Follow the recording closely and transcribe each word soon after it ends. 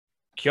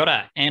Kia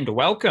ora and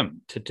welcome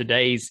to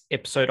today's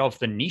episode of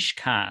the Niche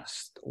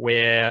Cast,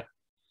 where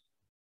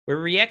we're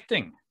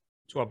reacting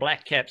to a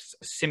Blackcaps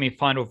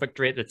semi-final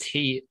victory at the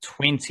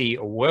T20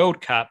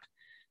 World Cup.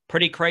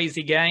 Pretty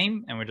crazy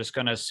game, and we're just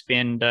going to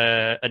spend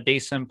a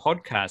decent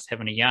podcast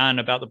having a yarn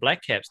about the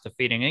Blackcaps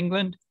defeating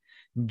England.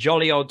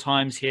 Jolly old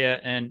times here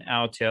in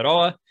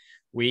Aotearoa.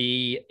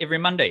 Every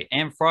Monday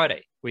and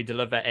Friday, we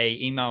deliver a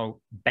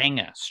email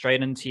banger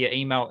straight into your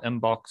email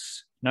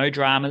inbox. No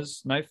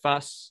dramas, no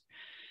fuss.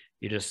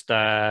 You just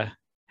have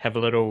a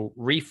little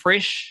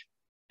refresh.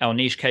 Our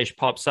niche cache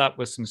pops up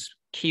with some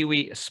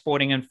Kiwi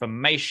sporting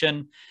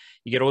information.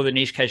 You get all the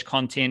niche cache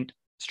content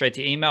straight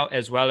to email,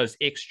 as well as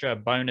extra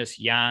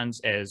bonus yarns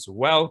as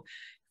well.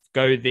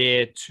 Go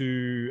there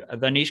to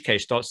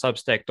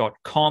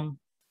thenichecache.substack.com,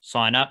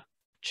 sign up,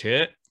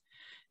 chirp.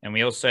 And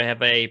we also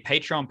have a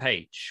Patreon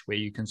page where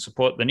you can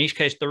support the niche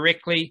cache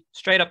directly,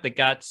 straight up the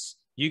guts.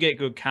 You get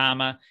good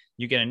karma,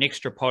 you get an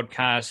extra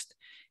podcast,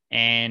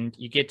 and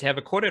you get to have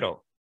a kōrero.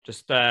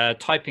 Just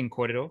type in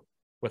kōrero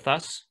with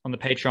us on the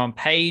Patreon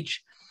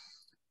page.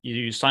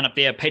 You sign up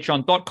there,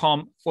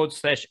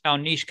 patreon.com/our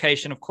niche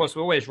cache. And of course,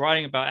 we're always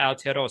writing about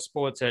Aotearoa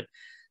sports at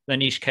the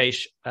niche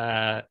cache,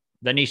 the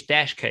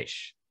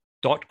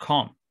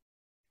niche-cache.com.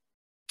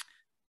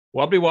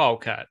 Wobbly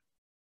wildcard.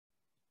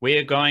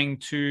 We're going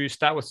to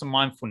start with some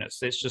mindfulness.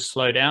 Let's just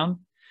slow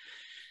down.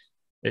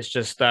 Let's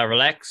just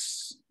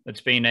relax.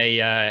 It's been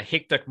a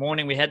hectic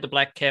morning. We had the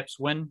Blackcaps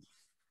win.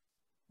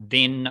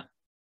 Then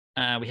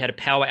we had a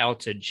power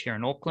outage here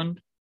in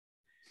Auckland.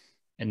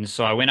 And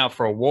so I went out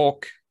for a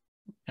walk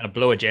and I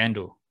blew a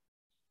jandal.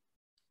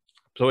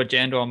 Blew a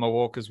jandal on my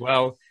walk as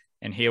well.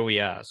 And here we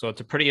are. So it's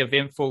a pretty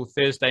eventful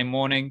Thursday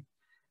morning.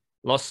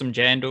 Lost some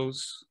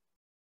jandals.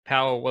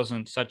 Power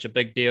wasn't such a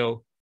big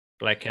deal.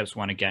 Blackcaps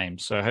won a game.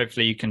 So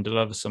hopefully you can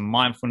deliver some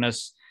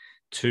mindfulness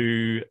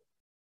to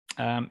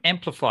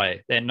amplify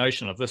that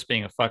notion of this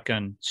being a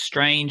fucking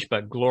strange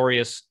but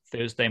glorious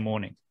Thursday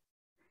morning.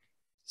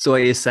 So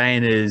what you're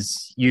saying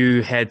is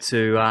you had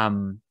to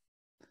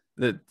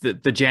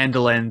the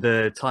jandal and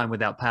the time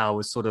without power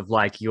was sort of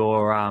like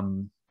your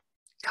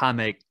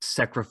karmic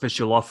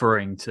sacrificial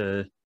offering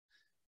to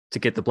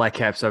get the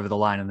Blackcaps over the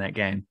line in that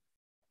game.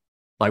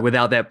 Like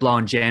without that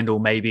blown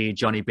jandal, maybe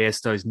Johnny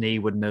Bairstow's knee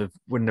wouldn't have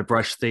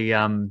brushed the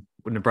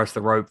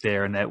rope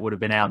there, and that would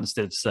have been out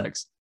instead of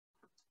 6.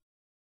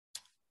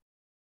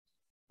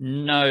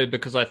 No,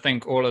 because I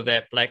think all of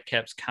that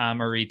Blackcaps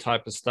karma-y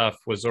type of stuff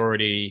was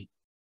already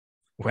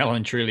well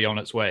and truly on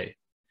its way.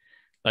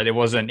 Like there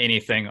wasn't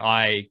anything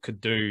I could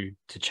do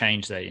to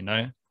change that, you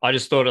know? I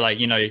just thought of like,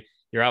 you know,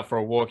 you're out for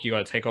a walk, you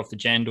got to take off the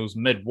jandals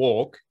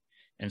mid-walk.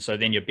 And so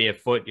then you're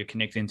barefoot, you're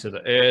connecting to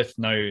the earth.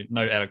 No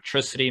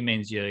electricity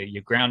means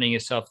you're grounding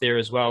yourself there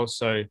as well.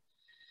 So,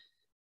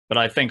 but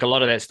I think a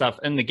lot of that stuff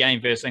in the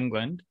game versus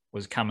England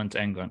was coming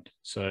to England.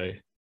 So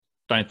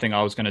don't think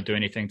I was going to do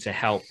anything to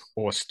help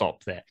or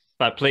stop that.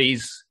 But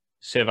please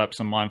serve up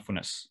some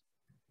mindfulness.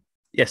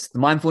 Yes, the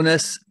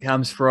mindfulness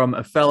comes from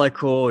a fellow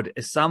called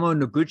Isamu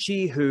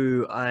Noguchi,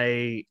 who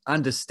I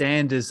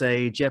understand is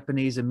a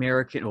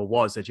Japanese-American, or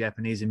was a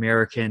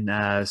Japanese-American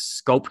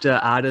sculptor,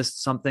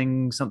 artist,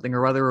 something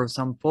or other of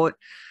some sort,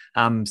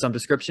 some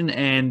description,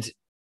 and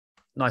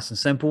nice and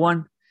simple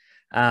one.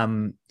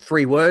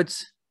 3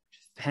 words,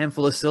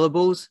 handful of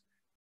syllables.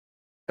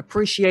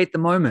 Appreciate the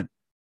moment.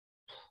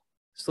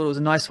 Just thought it was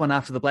a nice one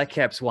after the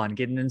Blackcaps one,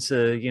 getting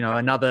into, you know,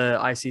 another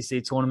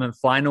ICC tournament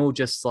final,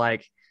 just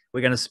like, we're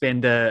going to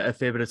spend a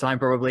fair bit of time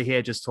probably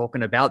here just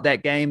talking about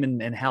that game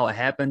and how it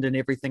happened and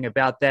everything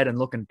about that and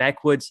looking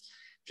backwards.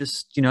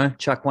 Just, you know,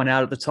 chuck one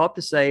out at the top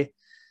to say,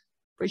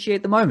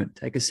 appreciate the moment.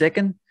 Take a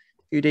second,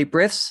 a few deep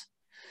breaths,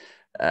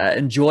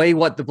 enjoy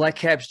what the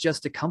Blackcaps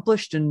just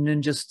accomplished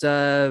and just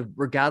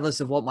regardless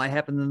of what might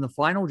happen in the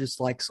final,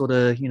 just like sort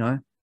of, you know,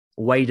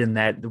 wade in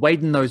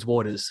those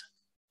waters.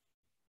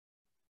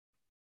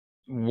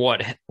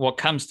 What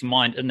comes to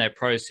mind in that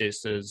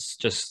process is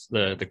just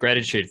the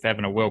gratitude for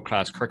having a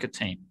world-class cricket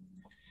team.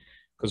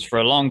 Because for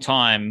a long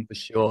time, for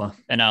sure,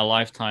 in our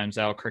lifetimes,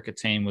 our cricket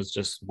team was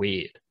just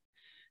weird.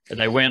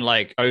 They weren't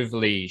like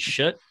overly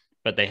shit,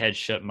 but they had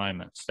shit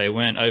moments. They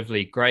weren't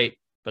overly great,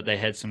 but they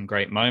had some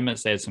great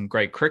moments. They had some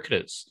great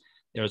cricketers.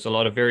 There was a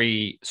lot of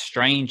very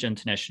strange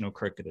international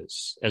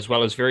cricketers, as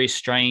well as very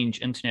strange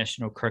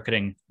international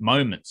cricketing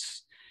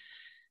moments.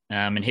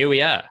 And here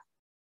we are,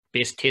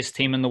 best test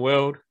team in the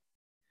world,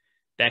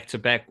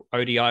 back-to-back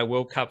ODI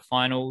World Cup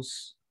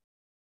finals,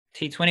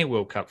 T20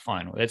 World Cup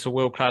final. That's a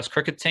world-class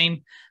cricket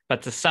team.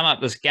 But to sum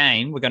up this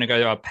game, we're going to go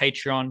to our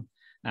Patreon.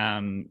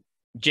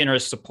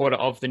 Generous supporter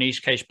of the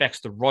Niche Cache,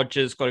 Baxter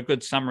Rogers, got a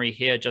good summary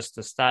here just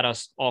to start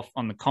us off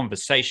on the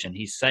conversation.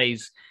 He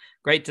says,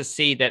 great to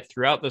see that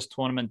throughout this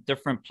tournament,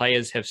 different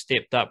players have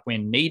stepped up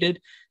when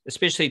needed,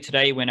 especially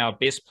today when our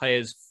best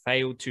players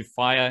failed to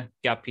fire,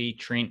 Guppy,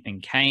 Trent,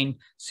 and Kane.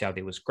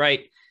 Southey was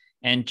great.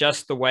 And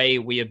just the way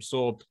we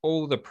absorbed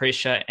all the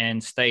pressure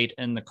and stayed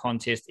in the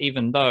contest,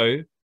 even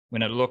though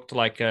when it looked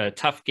like a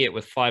tough get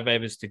with 5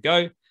 overs to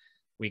go,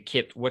 we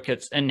kept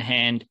wickets in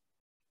hand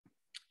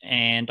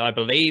And I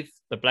believe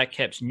the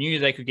Blackcaps knew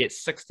they could get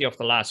 60 off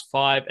the last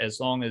 5 as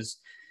long as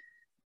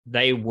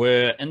they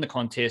were in the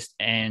contest,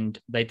 and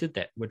they did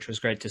that, which was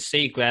great to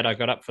see. Glad I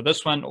got up for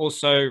this one.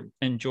 Also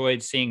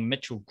enjoyed seeing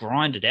Mitchell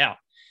grind it out.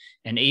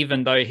 And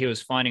even though he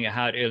was finding it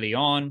hard early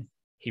on,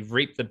 he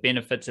reaped the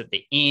benefits at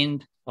the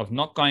end of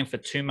not going for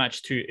too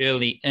much too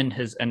early in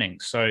his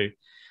innings. So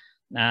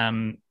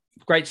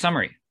great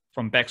summary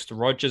from Baxter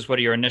Rogers. What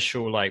are your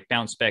initial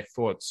bounce back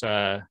thoughts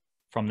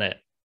from that?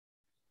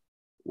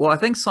 Well, I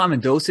think Simon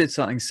Dill said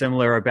something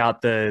similar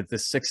about the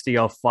 60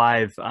 off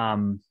 5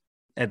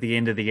 at the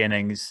end of the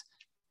innings.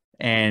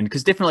 And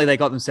because definitely they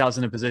got themselves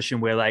in a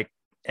position where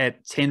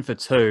at 10 for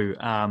 2,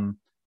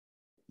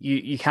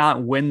 you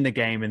can't win the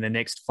game in the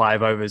next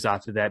 5 overs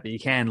after that, but you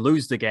can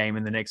lose the game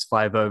in the next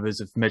 5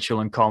 overs if Mitchell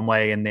and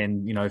Conway and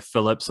then,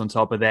 Phillips on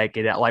top of that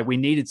get out. We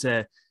needed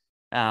to,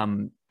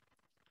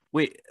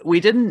 we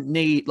didn't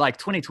need,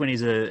 2020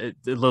 is a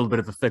little bit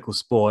of a fickle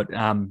sport,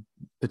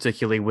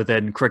 particularly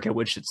within cricket,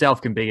 which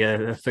itself can be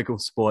a fickle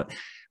sport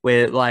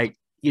where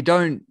you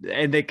don't,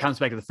 and it comes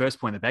back to the first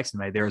point that Baxter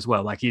made there as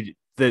well.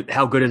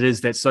 How good it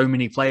is that so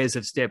many players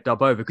have stepped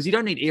up over, because you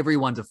don't need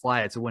everyone to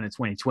fire to win in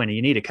 2020.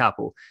 You need a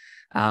couple.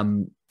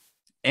 And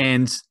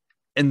in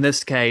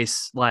this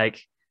case,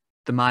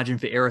 the margin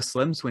for error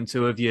slims when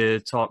 2 of your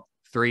top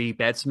 3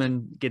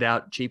 batsmen get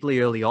out cheaply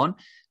early on.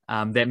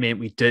 That meant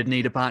we did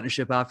need a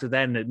partnership after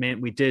that. And it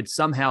meant we did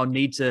somehow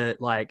need to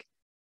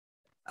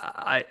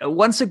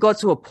once it got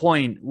to a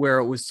point where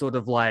it was sort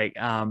of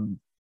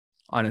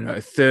I don't know,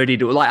 30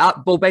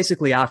 to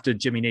basically after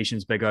Jimmy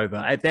Neesham's big over.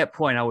 At that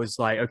point, I was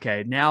like,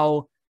 okay,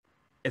 now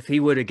if he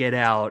were to get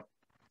out,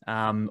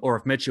 or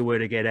if Mitchell were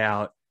to get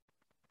out,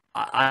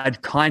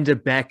 I'd kind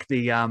of back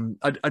the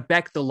I'd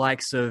back the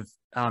likes of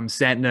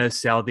Santner,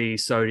 Southey,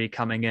 Sodhi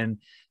coming in,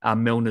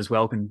 Milne as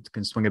well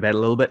can swing a bat a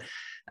little bit.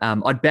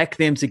 I'd back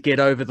them to get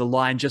over the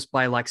line just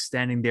by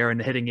standing there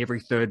and hitting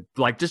every third,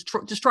 just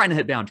trying to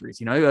hit boundaries.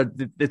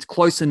 It's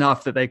close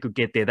enough that they could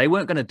get there. They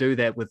weren't going to do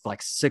that with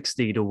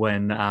 60 to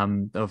win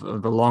of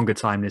a longer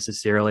time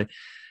necessarily.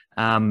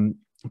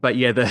 But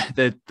yeah,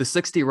 the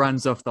 60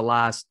 runs off the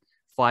last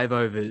 5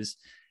 overs.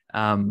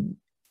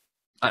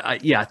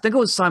 I think it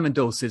was Simon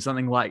Dill said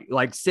something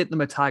like set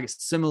them a target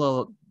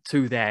similar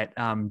to that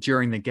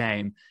during the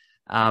game.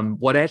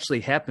 What actually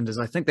happened is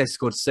I think they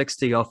scored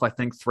 60 off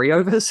 3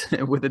 overs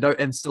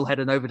and still had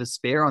an over to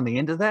spare on the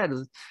end of that,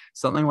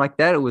 something like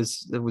that. It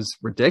was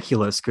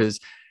ridiculous because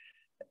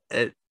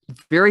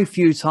very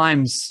few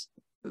times,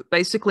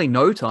 basically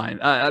no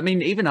time.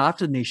 Even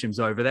after Neesham's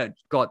over, that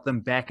got them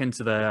back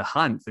into the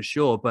hunt for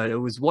sure. But it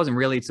wasn't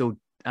really till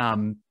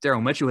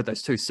Daryl Mitchell with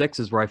those 2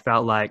 sixes where I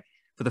felt like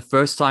for the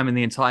first time in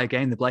the entire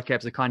game, the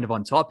Blackcaps are kind of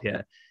on top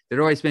here. They'd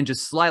always been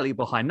just slightly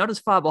behind, not as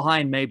far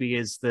behind maybe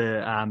as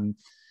the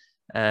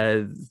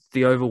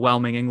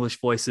overwhelming English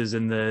voices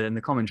in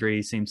the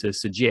commentary seem to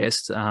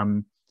suggest,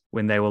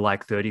 when they were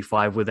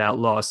 35 without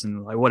loss,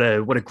 and what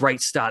a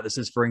great start this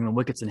is for England,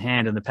 wickets in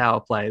hand in the power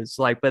play. It's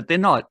but they're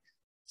not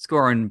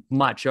scoring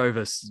much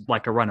over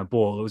a run of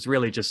ball. It was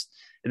really just,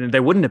 and they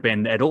wouldn't have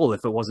been at all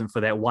if it wasn't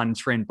for that one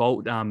Trent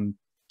Bolt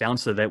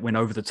bouncer that went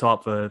over the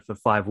top for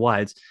 5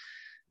 wides.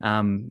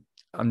 I'll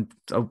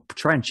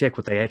try and check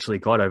what they actually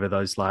got over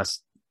those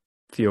last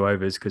few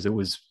overs because it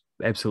was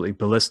absolutely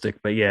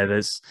ballistic. But yeah,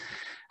 there's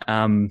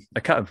a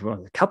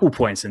couple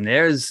points in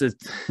there.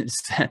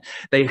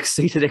 They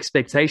exceeded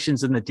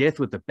expectations in the death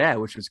with the bat,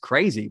 which was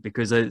crazy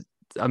because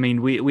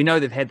we know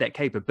they've had that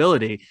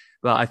capability,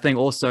 but I think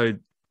also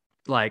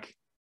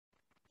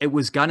it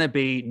was gonna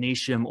be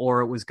Neesham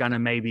or it was gonna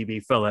maybe be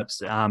Phillips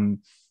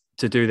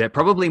to do that.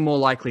 Probably more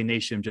likely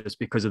Neesham just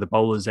because of the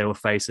bowlers they were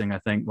facing. I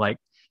think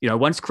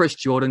once Chris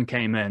Jordan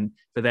came in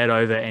for that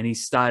over and he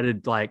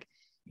started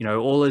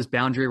all his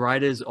boundary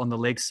riders on the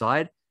leg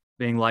side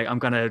being I'm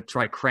going to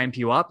try cramp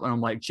you up. And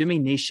I'm Jimmy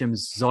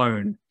Neesham's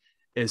zone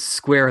is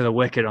square of the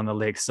wicket on the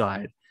leg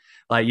side.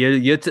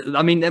 It's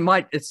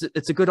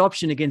a good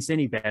option against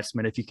any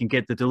batsman if you can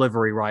get the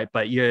delivery right,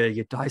 but you're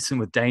dicing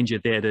with danger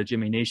there to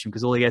Jimmy Neesham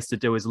because all he has to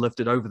do is lift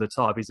it over the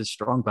top. He's a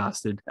strong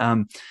bastard.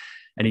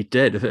 And he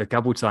did a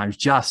couple of times,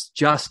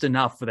 just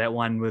enough for that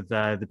one with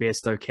the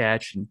Bairstow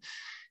catch. And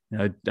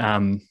I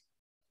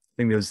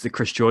think there was the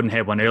Chris Jordan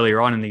had one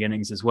earlier on in the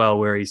innings as well,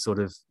 where he sort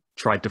of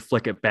tried to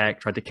flick it back,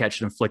 tried to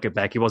catch it and flick it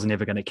back. He wasn't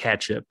ever going to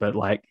catch it, but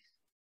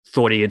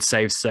thought he had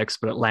saved 6,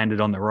 but it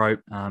landed on the rope.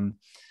 A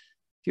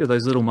few of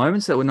those little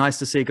moments that were nice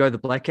to see go the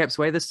Blackcaps'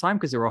 way this time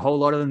because there were a whole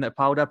lot of them that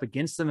piled up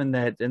against them in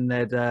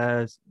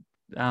that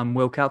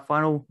World Cup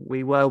final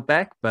we while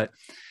back. But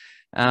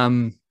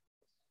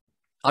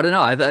I don't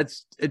know.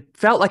 It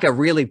felt like a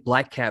really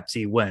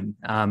Blackcapsy win.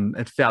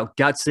 It felt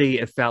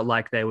gutsy. It felt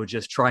like they were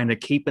just trying to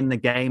keep in the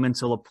game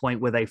until a point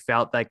where they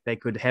felt like they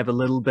could have a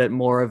little bit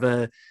more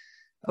of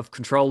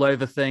control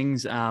over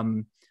things.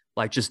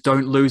 Just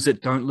don't lose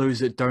it, don't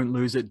lose it, don't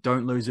lose it,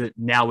 don't lose it.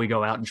 Now we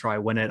go out and try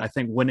win it. I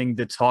think winning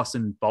the toss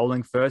and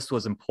bowling first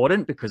was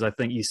important because I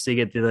think you see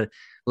at the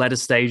latter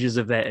stages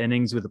of that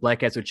innings with the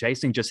Blackcaps were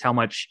chasing just how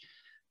much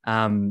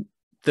the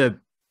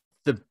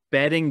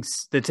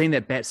the team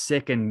that bats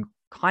second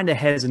kind of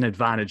has an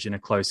advantage in a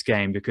close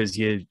game because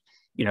the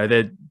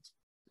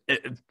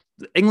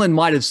England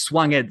might have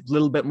swung it a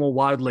little bit more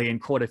wildly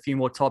and caught a few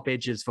more top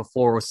edges for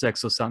 4 or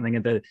 6 or something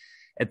at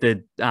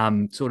the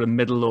sort of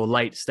middle or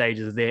late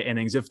stages of their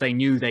innings if they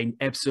knew they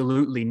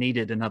absolutely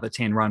needed another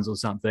 10 runs or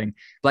something.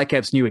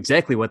 Blackcaps knew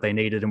exactly what they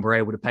needed and were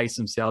able to pace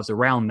themselves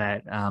around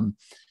that,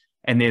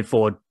 and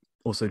therefore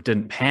also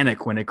didn't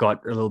panic when it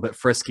got a little bit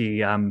frisky,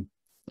 not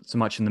so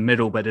much in the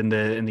middle, but in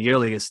the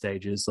earlier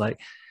stages. Like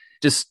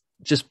just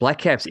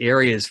Blackcaps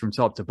areas from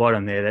top to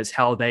bottom there. That's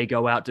how they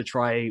go out to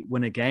try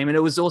win a game. And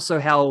it was also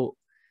how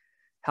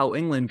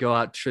England go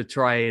out to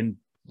try and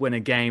win a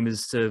game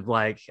is to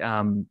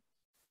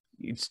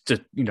it's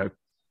to,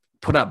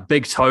 put up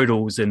big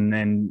totals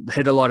and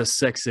hit a lot of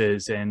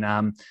sixes. And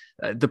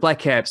the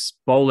Blackcaps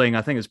bowling,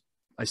 I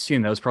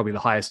assume that was probably the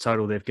highest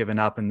total they've given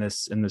up in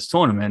this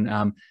tournament.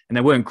 And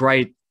they weren't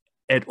great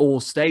at all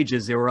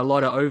stages. There were a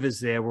lot of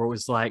overs there where it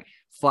was like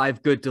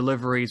 5 good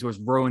deliveries was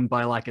ruined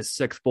by like a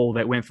 6th ball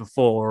that went for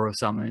 4 or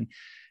something.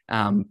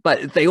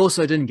 But they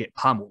also didn't get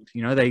pummeled.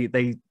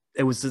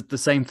 It was the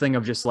same thing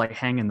of just like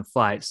hanging the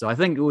fight. So I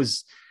think it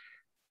was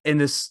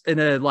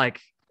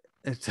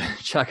to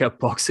chuck a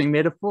boxing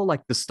metaphor,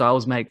 like the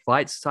styles make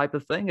fights type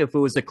of thing. If it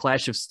was a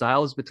clash of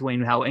styles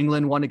between how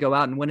England want to go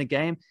out and win a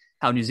game,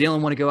 how New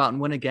Zealand want to go out and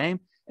win a game,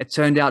 it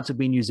turned out to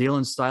be New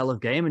Zealand's style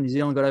of game, and New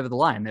Zealand got over the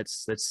line.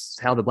 That's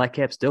how the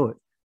Blackcaps do it.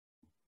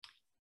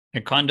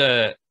 It kind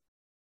of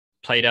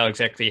played out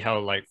exactly how,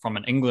 like, from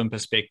an England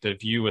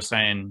perspective, you were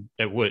saying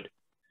it would.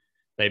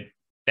 They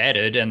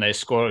batted and they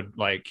scored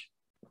like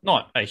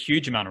not a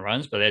huge amount of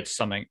runs, but that's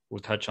something we'll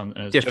touch on.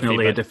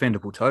 Definitely a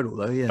defendable total,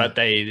 though. Yeah, but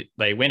they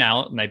went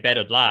out and they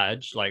batted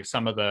large. Like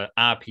some of the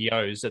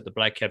RPOs that the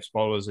Blackcaps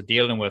bowlers are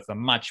dealing with are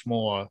much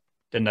more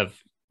than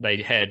they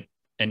had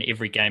in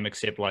every game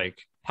except like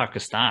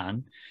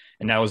Pakistan.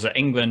 And that was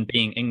England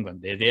being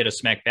England. They're there to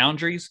smack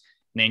boundaries.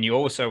 And then you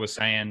also were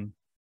saying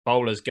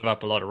bowlers give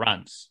up a lot of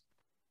runs.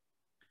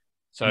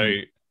 So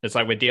it's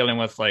like we're dealing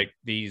with like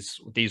these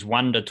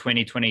wonder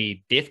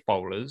 2020 death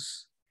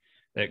bowlers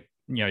that,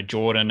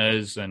 Jordan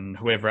is and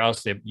whoever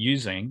else they're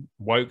using,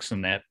 Wokes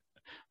and that.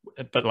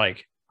 But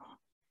like,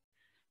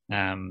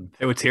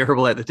 they were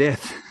terrible at the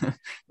death.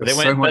 They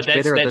went so much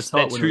better at the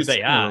top. That's who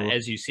they are,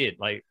 as you said.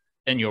 Like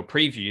in your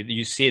preview,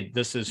 you said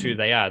this is who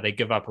they are. They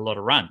give up a lot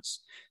of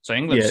runs. So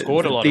England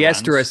scored a lot of runs. The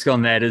asterisk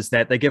on that is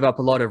that they give up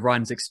a lot of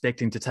runs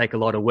expecting to take a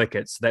lot of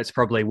wickets. That's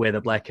probably where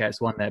the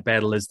Blackcaps won that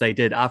battle, is they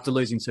did, after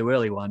losing 2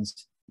 early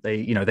ones,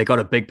 they got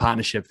a big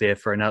partnership there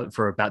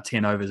for about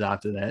 10 overs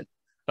after that.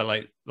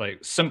 But like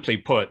simply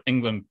put,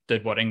 England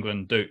did what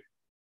England do.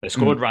 They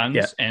scored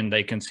runs and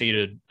they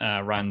conceded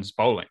runs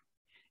bowling.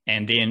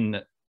 And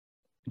then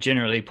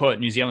generally put,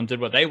 New Zealand did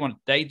what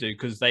they do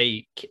because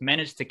they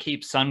managed to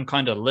keep some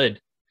kind of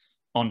lid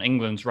on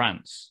England's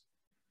runs.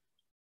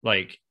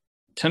 Like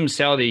Tim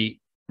Southee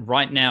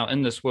right now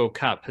in this World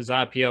Cup, his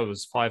RPO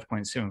was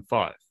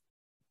 5.75,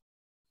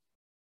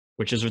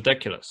 which is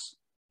ridiculous.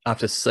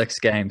 After 6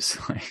 games.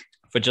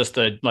 For just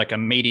a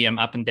medium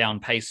up and down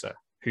pacer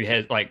who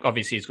has, like,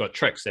 obviously he's got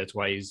tricks. That's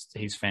why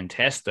he's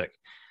fantastic.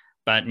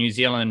 But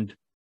England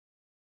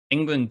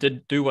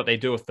did do what they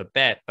do with the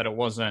bat, but it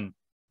wasn't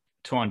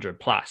 200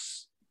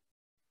 plus.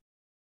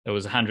 It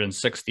was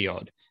 160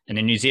 odd. And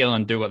then New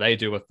Zealand do what they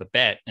do with the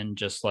bat and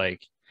just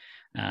like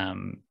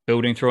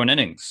building through an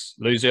innings,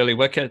 lose early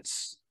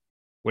wickets.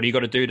 What do you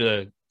got to do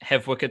to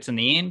have wickets in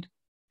the end?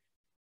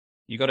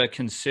 You got to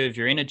conserve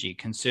your energy,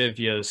 conserve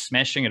your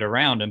smashing it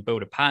around and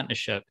build a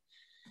partnership.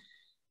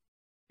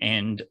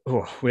 And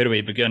where do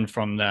we begin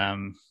from?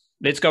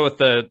 Let's go with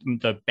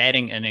the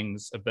batting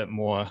innings a bit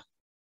more.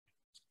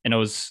 And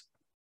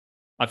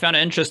I found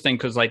it interesting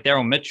because like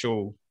Daryl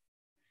Mitchell,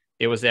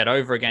 there was that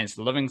over against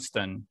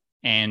Livingston,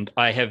 and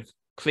I have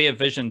clear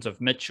visions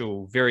of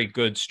Mitchell very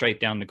good straight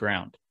down the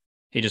ground.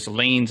 He just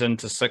leans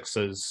into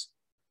sixes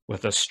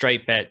with a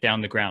straight bat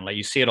down the ground. Like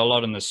you see it a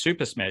lot in the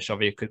Super Smash.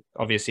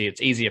 Obviously,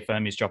 it's easier for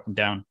him. He's dropping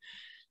down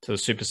to the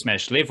Super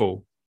Smash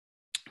level.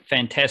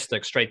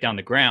 Fantastic straight down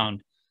the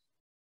ground,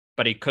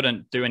 but he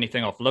couldn't do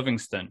anything off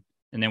Livingston.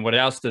 And then what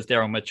else does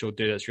Daryl Mitchell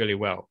do that's really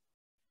well?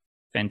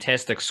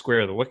 Fantastic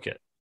square of the wicket.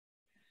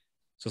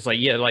 So it's like,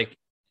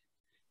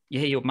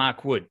 you're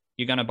Mark Wood.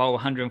 You're going to bowl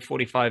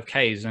 145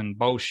 Ks and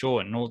bowl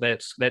short and all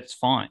that's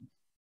fine.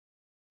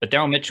 But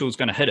Daryl Mitchell's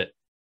going to hit it.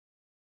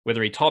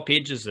 Whether he top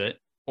edges it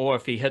or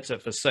if he hits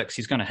it for 6,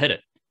 he's going to hit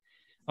it.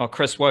 Oh,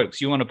 Chris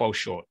Wokes, you want to bowl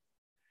short.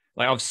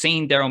 Like I've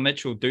seen Daryl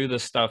Mitchell do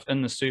this stuff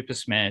in the Super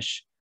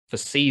Smash for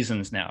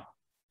seasons now.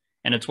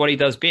 And it's what he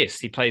does best.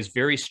 He plays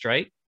very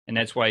straight, and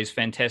that's why he's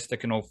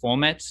fantastic in all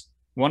formats.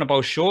 You want to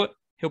bowl short,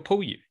 he'll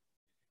pull you.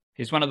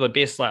 He's one of the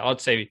best. Like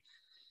I'd say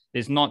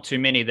there's not too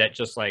many that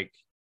just like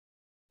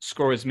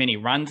score as many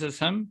runs as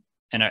him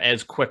and are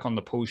as quick on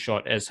the pull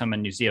shot as him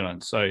in New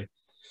Zealand. So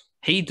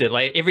he did,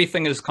 like,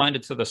 everything is kind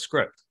of to the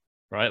script,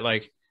 right?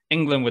 Like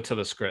England were to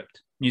the script.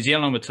 New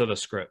Zealand were to the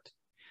script.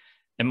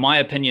 In my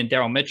opinion,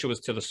 Daryl Mitchell was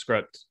to the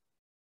script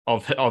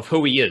of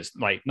who he is.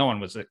 Like no one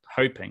was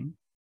hoping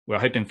we're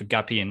hoping for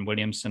Guppy and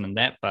Williamson and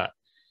that, but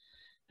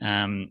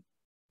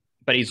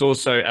he's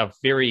also a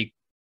very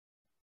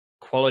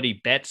quality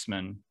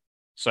batsman,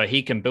 so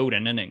he can build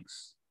an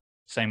innings.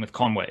 Same with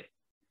Conway.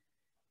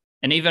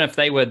 And even if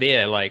they were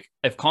there, like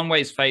if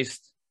Conway's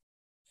faced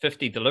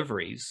 50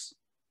 deliveries,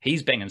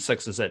 he's banging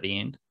sixes at the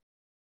end.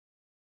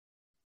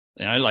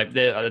 You know, like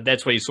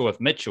that's what you saw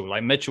with Mitchell.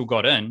 Like Mitchell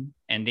got in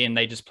and then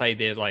they just play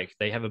there, like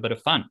they have a bit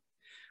of fun.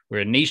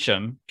 Where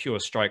Nisham, pure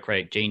strike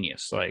rate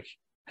genius. Like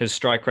his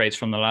strike rates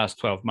from the last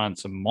 12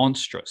 months are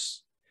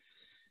monstrous.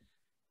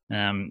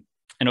 And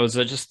it was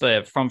just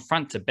from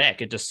front to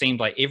back, it just seemed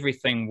like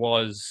everything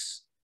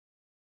was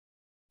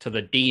to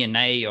the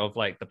DNA of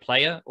like the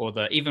player, or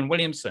even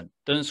Williamson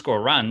didn't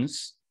score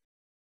runs,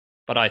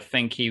 but I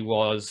think he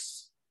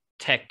was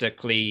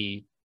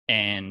tactically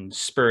and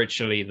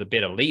spiritually the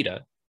better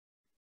leader.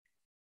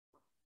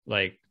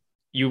 Like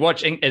you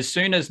watch, as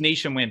soon as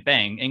Nisham went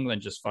bang,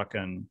 England just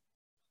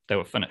they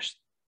were finished.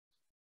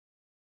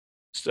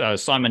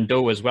 Simon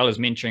Dill, as well as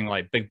mentoring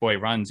like big boy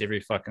runs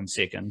every fucking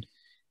second.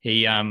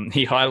 He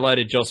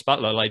highlighted Joss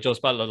Butler. Like Joss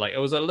Butler, like it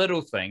was a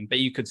little thing, but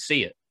you could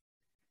see it.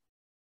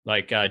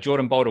 Like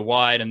Jordan bowled a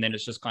wide, and then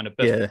it's just kind of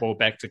biff the ball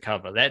back to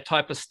cover. That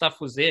type of stuff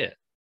was there,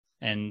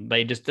 and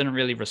they just didn't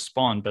really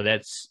respond. But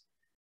that's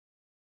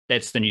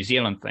the New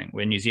Zealand thing,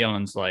 where New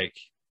Zealand's like,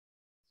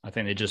 I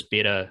think they're just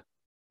better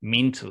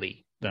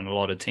mentally than a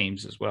lot of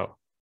teams as well.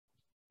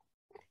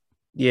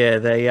 Yeah,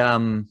 they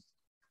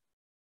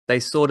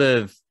sort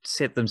of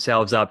set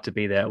themselves up to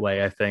be that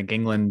way. I think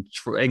England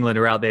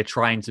are out there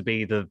trying to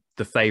be the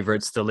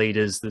favourites, the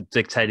leaders, the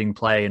dictating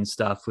play and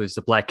stuff. Whereas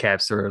the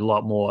Blackcaps are a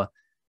lot more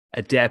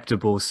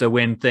adaptable. So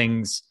when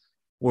things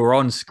were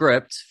on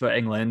script for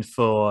England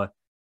for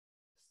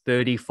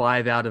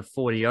 35 out of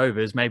 40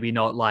 overs, maybe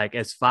not like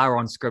as far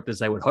on script as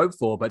they would hope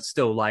for, but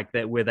still like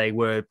that, where they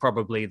were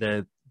probably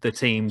the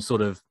team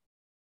sort of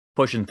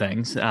pushing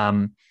things.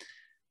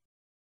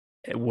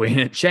 When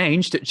it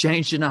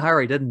changed in a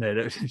hurry, didn't it?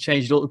 It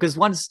changed all, because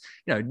once,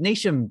 you know,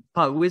 Nisham,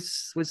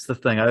 what's the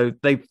thing?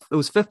 It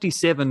was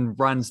 57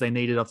 runs they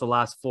needed off the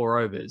last 4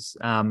 overs.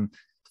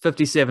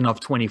 57 off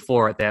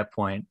 24 at that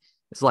point.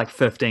 It's like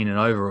 15 and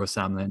over or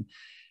something.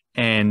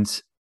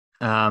 And,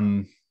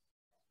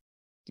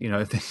 you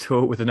know, they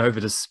threw it with an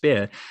over to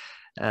spare.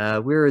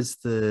 Where is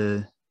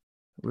the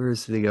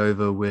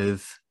over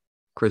with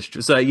Chris?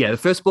 So yeah, the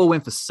first ball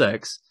went for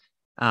 6.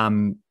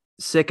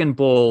 Second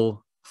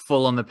ball,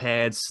 full on the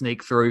pads,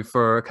 sneak through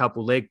for a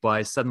couple leg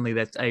buys. Suddenly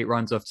that's 8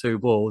 runs off 2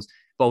 balls.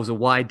 Bowls a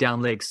wide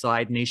down leg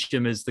side.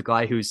 Nisham is the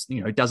guy who's,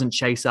 you know, doesn't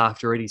chase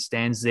after it. He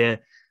stands there,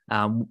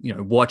 you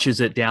know,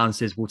 watches it down,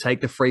 says, we'll take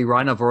the free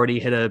run. I've already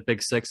hit a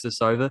big 6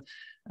 this over.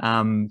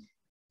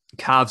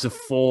 Carves a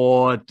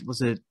 4.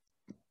 Was it?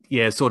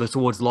 Yeah, sort of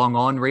towards long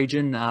on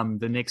region.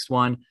 The next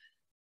one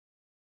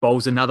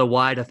bowls another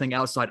wide, I think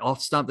outside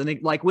off stump.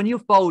 Like when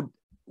you've bowled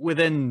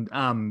within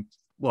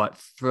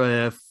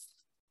for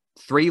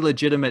 3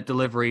 legitimate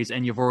deliveries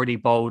and you've already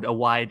bowled a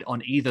wide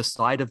on either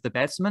side of the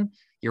batsman,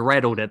 you're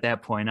rattled at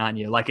that point, aren't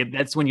you? Like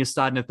that's when you're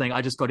starting to think,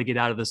 I just got to get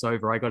out of this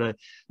over. I got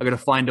to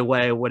find a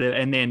way or whatever.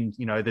 And then,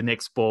 you know, the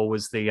next ball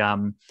was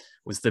the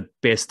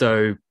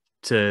Besto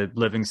to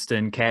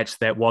Livingston catch.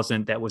 That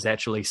was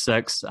actually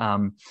 6.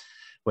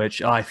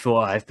 Which I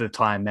thought at the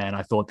time, man,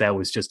 I thought that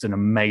was just an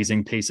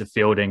amazing piece of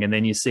fielding. And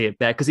then you see it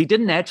back, because he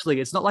didn't actually,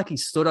 it's not like he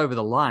stood over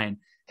the line.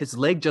 His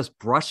leg just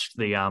brushed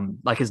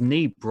like his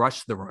knee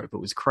brushed the rope. It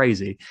was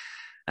crazy.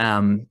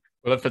 Well,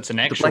 if it's an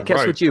actual the Blackcaps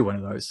rope, would do one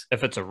of those.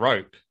 If it's a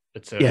rope,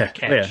 it's a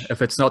catch. Yeah.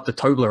 If it's not the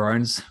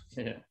Toblerones,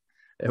 it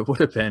would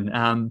have been.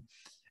 And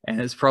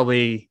it's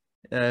probably,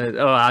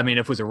 I mean,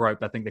 if it was a rope,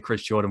 I think the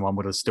Chris Jordan one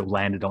would have still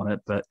landed on it.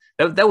 But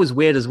that was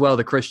weird as well,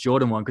 the Chris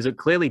Jordan one, because it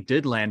clearly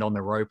did land on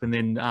the rope. And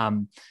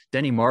then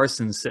Danny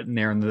Morrison's sitting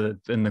there in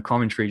the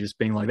commentary just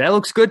being like, that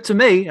looks good to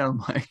me. And I'm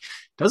like,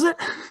 does it?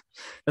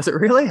 Does it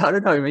really? I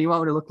don't know. I mean, you might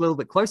want to look a little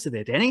bit closer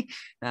there, Danny.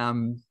 They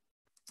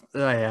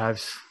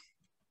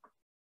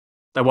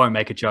won't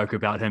make a joke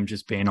about him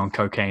just being on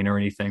cocaine or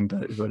anything,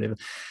 but whatever.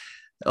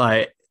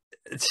 Like,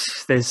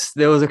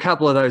 there was a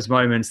couple of those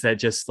moments that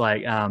just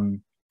like,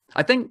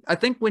 I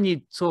think when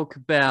you talk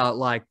about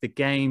like the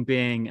game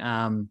being,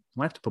 I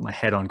might have to put my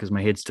head on because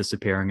my head's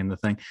disappearing in the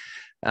thing.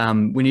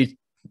 When you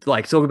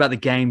like talk about the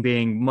game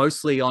being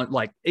mostly on,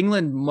 like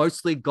England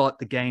mostly got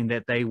the game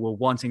that they were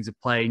wanting to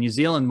play. New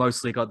Zealand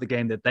mostly got the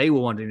game that they were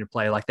wanting to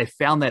play. Like they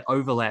found that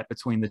overlap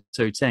between the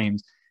two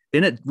teams.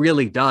 Then it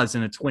really does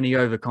in a 20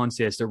 over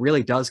contest. It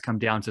really does come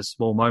down to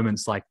small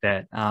moments like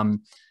that.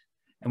 And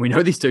we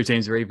know these two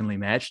teams are evenly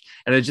matched.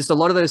 And there's just a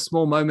lot of those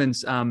small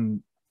moments.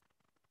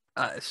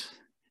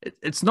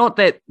 It's not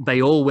that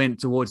they all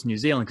went towards New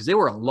Zealand, because there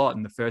were a lot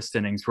in the first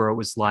innings where it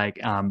was like,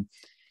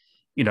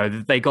 you know,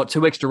 they got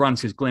 2 extra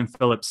runs because Glenn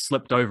Phillips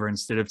slipped over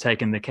instead of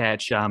taking the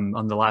catch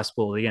on the last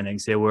ball of the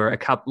innings. There were a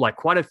couple, like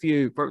quite a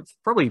few,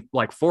 probably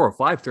like 4 or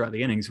 5 throughout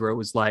the innings where it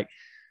was like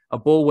a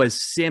ball was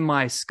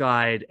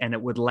semi-skied and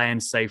it would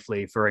land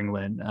safely for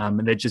England,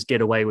 and they'd just get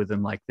away with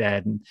them like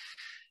that.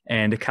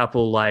 And a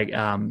couple like,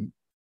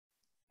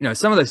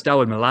 some of those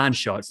Darwin Milan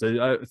shots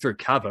through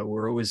cover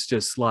where it was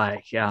just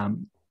like,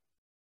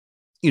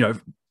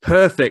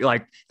 perfect.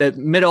 Like the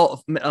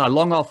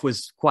long off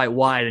was quite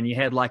wide, and you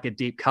had like a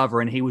deep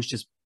cover, and he was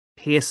just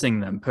piercing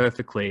them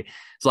perfectly.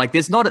 It's like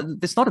there's not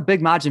a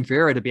big margin for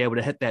error to be able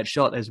to hit that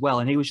shot as well,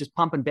 and he was just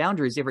pumping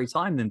boundaries every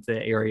time into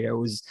that area. It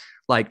was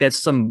like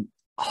that's some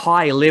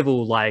high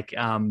level like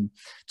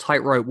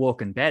tightrope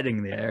walk and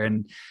batting there,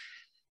 and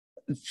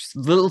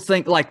little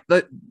thing like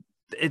that.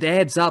 It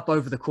adds up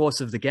over the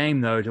course of the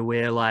game though, to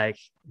where like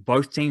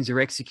both teams are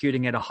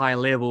executing at a high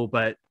level,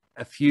 but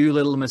a few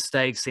little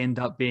mistakes end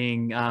up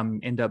being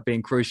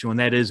crucial, and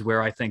that is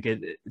where I think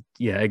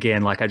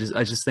again, like I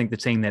just think the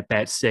team that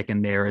bats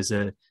second there is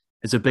a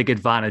big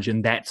advantage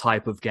in that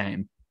type of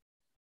game.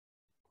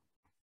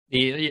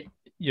 You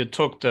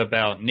talked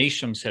about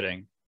Neesham's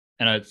hitting,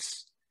 and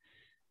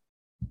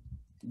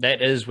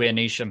that is where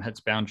Neesham hits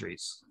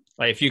boundaries.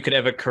 Like if you could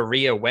have a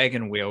career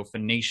wagon wheel for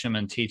Neesham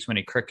and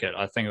T20 cricket,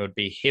 I think it would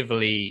be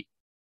heavily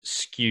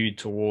skewed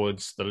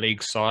towards the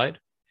league side,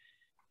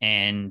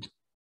 and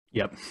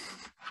yep,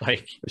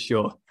 like for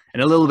sure,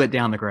 and a little bit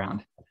down the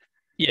ground.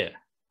 Yeah,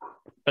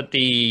 but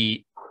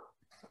the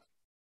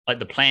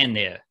plan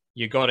there,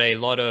 you got a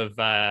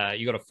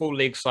full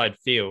leg side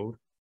field,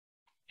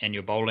 and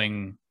you're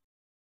bowling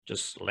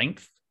just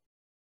length.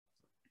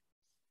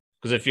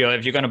 Because if you're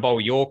going to bowl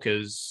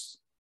Yorkers,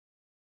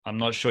 I'm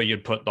not sure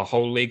you'd put the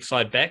whole leg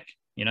side back.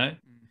 You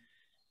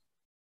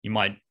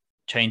might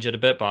change it a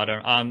bit, but I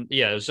don't.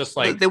 Yeah, it's just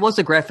like there was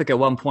a graphic at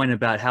one point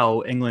about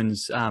how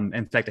England's,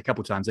 in fact, a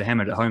couple of times I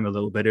hammered it home a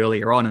little bit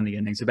earlier on in the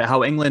innings about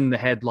how England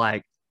had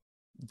like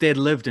they'd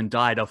lived and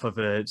died off of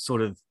a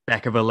sort of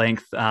back of a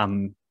length,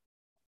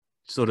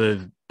 sort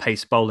of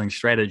pace bowling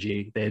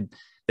strategy. They'd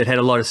had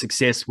a lot of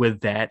success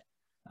with that,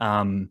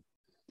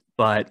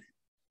 but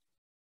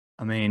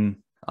I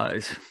mean.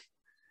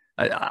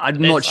 I'm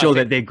not sure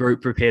that their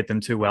group prepared them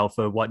too well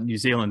for what New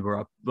Zealand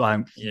were up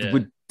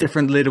with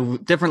different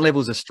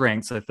levels of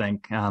strengths, I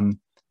think,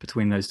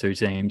 between those two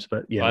teams.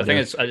 But yeah, I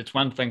think it's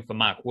one thing for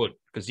Mark Wood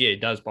because he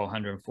does bowl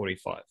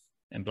 145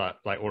 and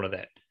like all of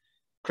that.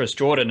 Chris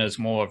Jordan is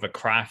more of a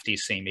crafty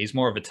seam. He's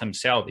more of a Tim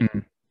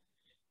Southee.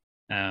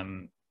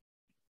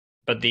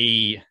 But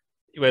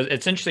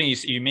it's interesting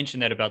you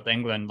mentioned that about the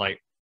England,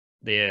 like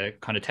their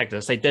kind of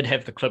tactics. They did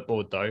have the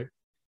clipboard though,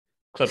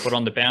 clipboard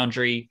on the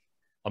boundary.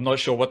 I'm not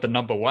sure what the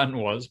number one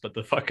was, but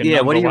the fucking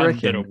number one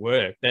didn't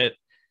work. That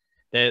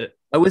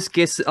I was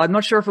guessing. I'm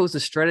not sure if it was a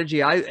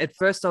strategy. At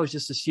first I was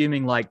just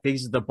assuming like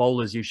these are the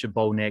bowlers you should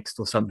bowl next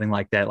or something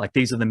like that. Like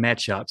these are the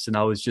matchups, and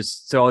I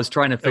was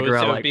trying to figure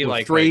out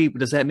like three.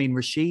 Does that mean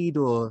Rashid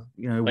or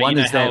one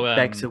is that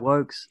back to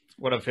Wokes?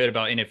 What I've heard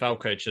about NFL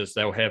coaches,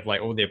 they'll have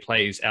like all their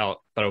plays out,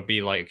 but it'll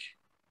be like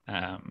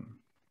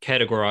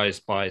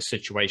categorized by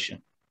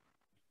situation.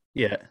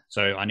 Yeah.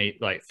 So I need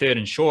like third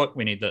and short,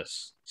 we need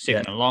this.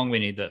 Second and long, we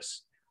need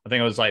this. I think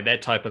it was like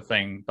that type of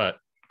thing, but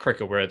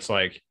cricket where it's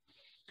like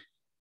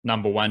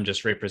number one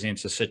just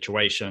represents a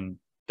situation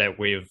that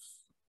we've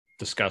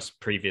discussed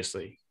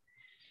previously.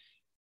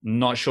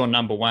 Not sure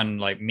number one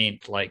like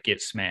meant like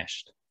get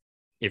smashed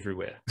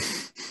everywhere.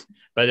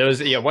 But it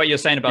was what you're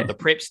saying about the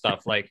prep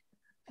stuff. Like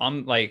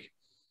I'm like,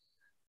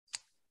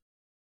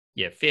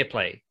 fair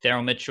play.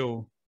 Daryl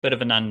Mitchell, bit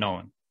of an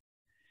unknown.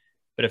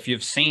 But if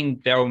you've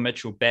seen Daryl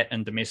Mitchell bat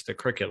in domestic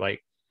cricket,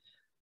 like,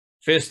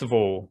 first of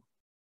all,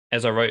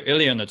 as I wrote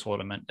earlier in the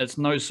tournament, it's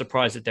no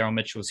surprise that Daryl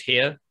Mitchell's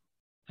here.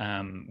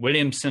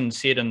 Williamson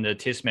said in the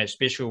Test Match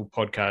Special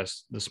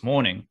podcast this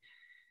morning,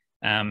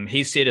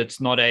 he said it's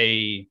not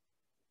a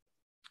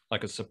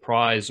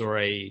surprise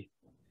or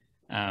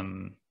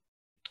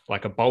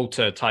like a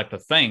bolter type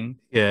of thing.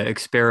 Yeah,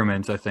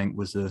 experiment, I think,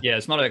 was the... Yeah,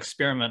 it's not an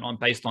experiment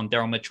based on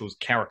Daryl Mitchell's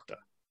character.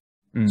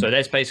 So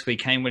that's basically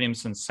Kane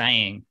Williamson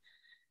saying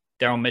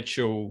Daryl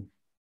Mitchell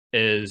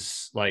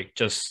is like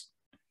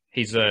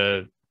he's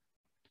a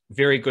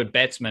very good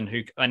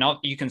batsman and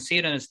you can see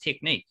it in his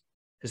technique.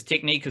 His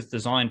technique is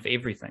designed for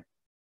everything.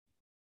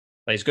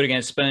 Like he's good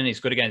against spin, he's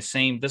good against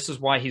seam. This is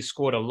why he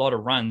scored a lot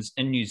of runs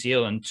in New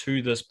Zealand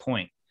to this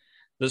point.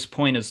 This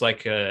point is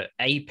like a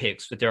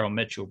apex for Daryl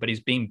Mitchell, but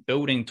he's been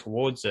building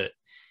towards it.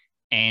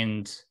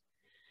 And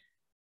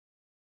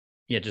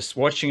just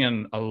watching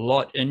him a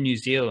lot in New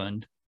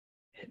Zealand,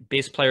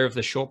 best player of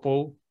the short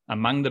ball,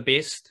 among the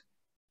best.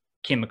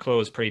 Ken McClure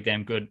was pretty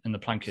damn good in the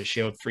Plunkett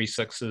Shield, 2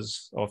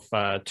 sixes off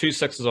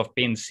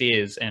Ben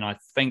Sears, and I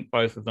think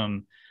both of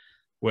them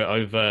were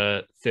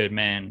over third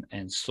man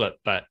and slip.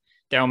 But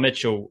Daryl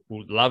Mitchell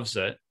loves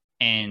it,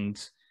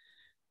 and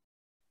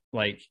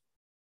like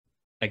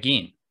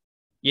again,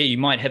 you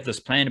might have this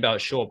plan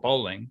about short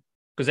bowling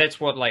because that's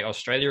what like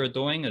Australia are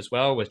doing as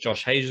well with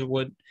Josh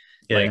Hazelwood,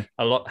 like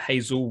a lot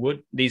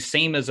Hazelwood. These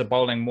seamers are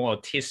bowling more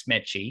test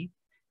matchy,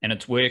 and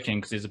it's working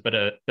because there's a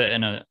bit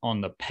on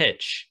the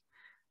pitch.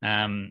 But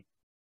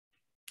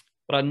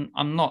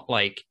I'm not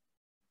like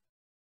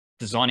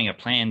designing a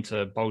plan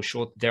to bowl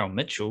short Daryl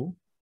Mitchell.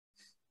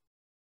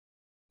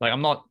 Like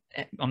I'm not.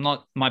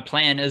 My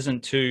plan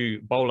isn't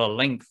to bowl a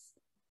length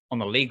on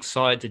the leg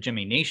side to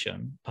Jimmy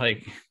Neesham.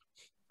 Like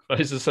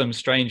those are some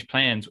strange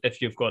plans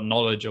if you've got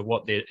knowledge of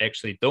what they're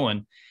actually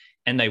doing.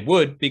 And they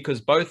would, because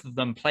both of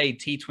them played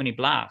T20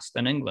 Blast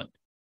in England.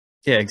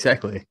 Yeah,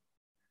 exactly.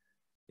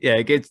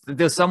 Yeah,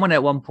 there's someone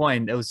at one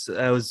point, it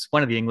was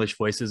one of the English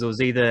voices, it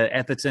was either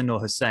Atherton or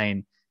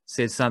Hussein,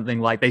 said something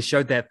like, they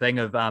showed that thing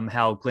of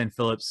how Glenn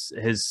Phillips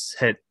has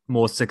hit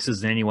more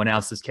sixes than anyone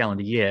else this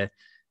calendar year.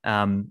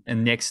 And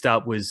next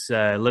up was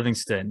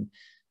Livingston.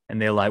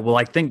 And they're like, well,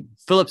 I think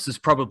Phillips has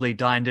probably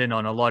dined in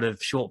on a lot of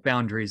short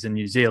boundaries in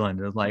New Zealand.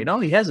 And like,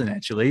 no, he hasn't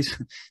actually.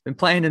 He's been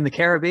playing in the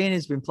Caribbean.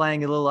 He's been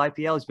playing a little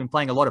IPL. He's been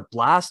playing a lot of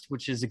Blast,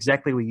 which is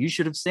exactly where you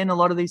should have seen a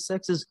lot of these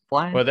sixes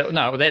playing. Well,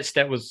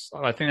 that was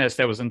I think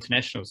that was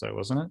internationals though,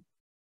 wasn't it?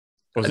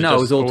 Was it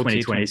was all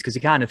 2020s because he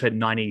can't have hit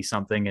 90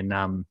 something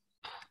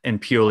in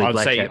purely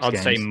Blackcaps I'd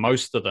say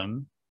most of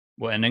them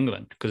were in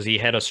England because he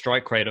had a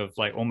strike rate of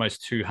like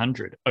almost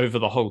 200 over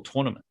the whole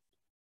tournament.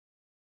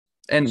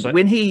 And so,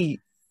 when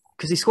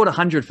because he scored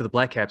 100 for the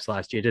Blackcaps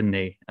last year, didn't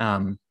he?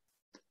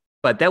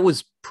 But that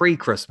was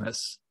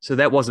pre-Christmas, so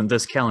that wasn't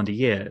this calendar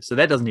year. So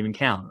that doesn't even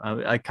count.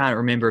 I can't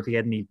remember if he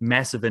had any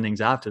massive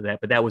innings after that,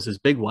 but that was his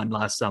big one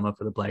last summer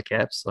for the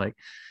Blackcaps. Like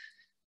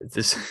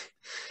this,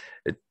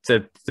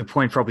 the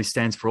point probably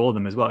stands for all of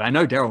them as well. I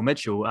know Daryl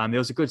Mitchell. There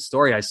was a good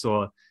story I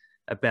saw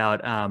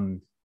about a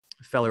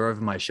fella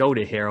over my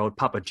shoulder here, old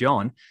Papa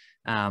John.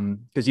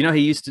 Because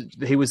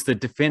he was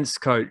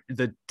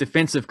the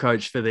defensive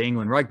coach for the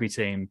England rugby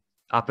team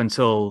up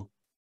until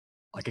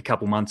like a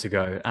couple months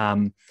ago.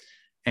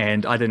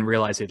 And I didn't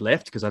realize he'd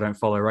left because I don't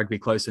follow rugby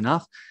close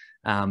enough.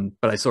 But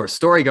I saw a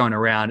story going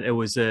around. It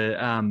was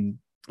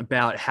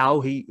about how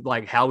he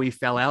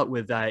fell out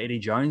with Eddie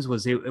Jones.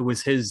 It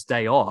was his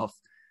day off.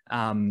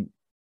 And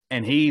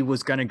he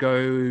was going to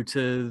go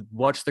to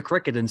watch the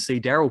cricket and see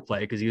Daryl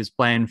play because he was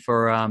playing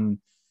for,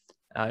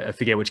 I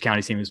forget which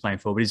county team he was playing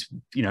for, but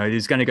he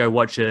was going to go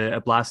watch a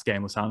Blast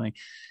game or something.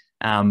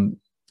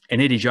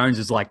 And Eddie Jones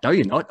is like, no,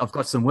 you're not. I've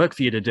got some work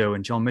for you to do.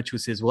 And John Mitchell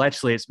says, well,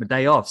 actually, it's my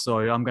day off, so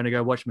I'm going to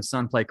go watch my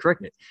son play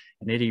cricket.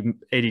 And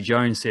Eddie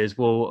Jones says,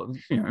 well,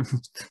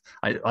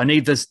 I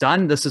need this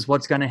done. This is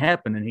what's going to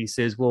happen. And he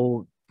says,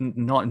 well,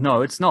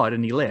 no, it's not.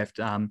 And he left.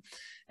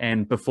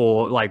 And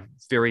before, like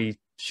very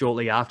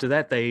shortly after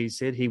that, they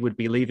said he would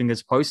be leaving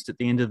his post at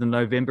the end of the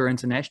November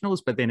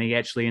internationals. But then he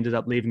actually ended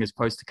up leaving his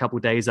post a couple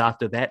of days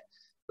after that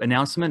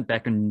announcement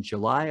back in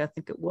July, I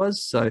think it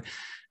was. So,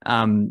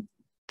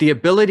 the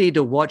ability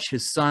to watch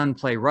his son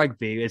play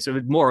rugby, it's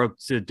more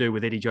to do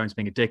with Eddie Jones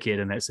being a dickhead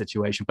in that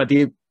situation. But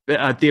the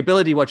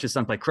ability to watch his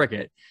son play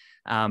cricket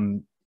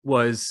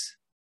was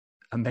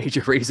a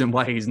major reason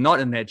why he's not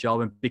in that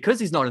job. And because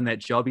he's not in that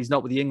job, he's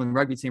not with the England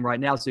rugby team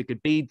right now. So he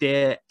could be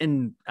there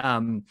in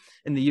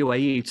the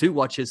UAE to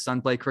watch his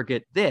son play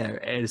cricket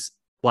there as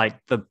like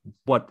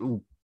what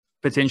will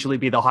potentially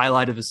be the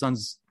highlight of his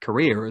son's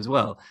career as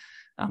well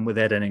with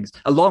that innings,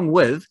 along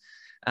with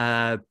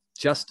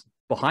just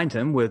behind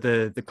him were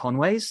the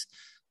Conways.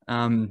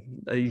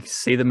 You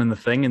see them in the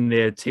thing in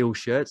their teal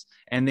shirts.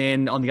 And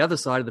then on the other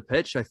side of the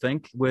pitch, I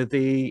think, were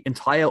the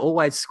entire All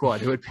White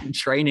squad who had been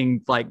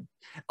training like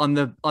on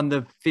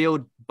the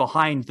field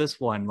behind this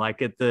one,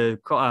 like at the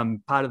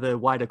part of the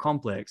wider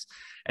complex.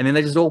 And then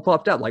they just all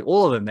popped up, like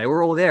all of them. They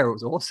were all there. It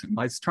was awesome.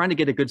 I was trying to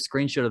get a good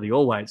screenshot of the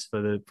All Whites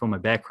for my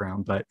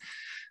background, but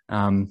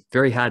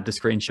very hard to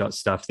screenshot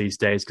stuff these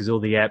days because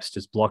all the apps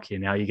just block you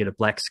now. You get a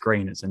black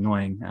screen. It's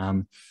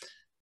annoying.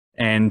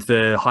 And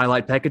the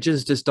highlight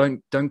packages just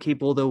don't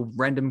keep all the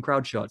random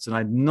crowd shots. And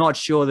I'm not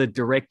sure the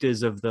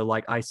directors of the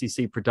like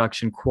ICC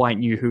production quite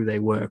knew who they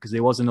were because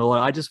there wasn't a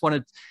lot. I just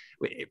wanted,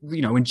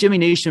 when Jimmy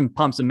Neesham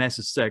pumps a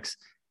massive six,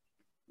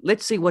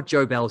 let's see what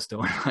Joe Bell's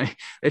doing.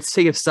 Let's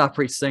see if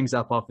Sarpreet Singh's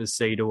up off his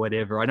seat or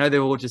whatever. I know they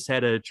all just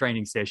had a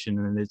training session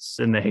and it's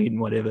in the heat and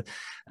whatever.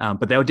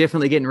 But they were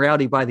definitely getting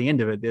rowdy by the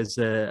end of it. There's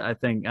I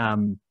think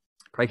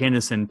Craig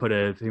Henderson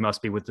he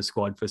must be with the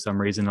squad for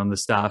some reason on the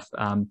staff.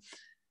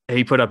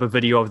 He put up a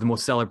video of them all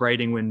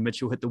celebrating when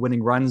Mitchell hit the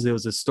winning runs. There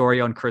was a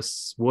story on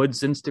Chris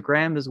Wood's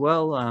Instagram as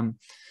well.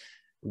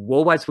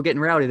 All Whites were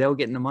getting rowdy. They were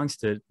getting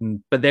amongst it.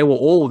 But they were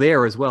all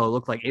there as well. It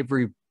looked like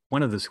every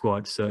one of the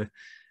squad. So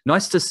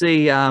nice to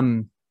see at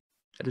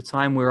a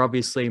time where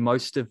obviously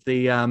most of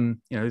the,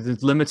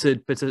 there's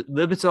limited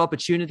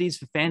opportunities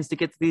for fans to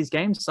get to these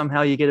games.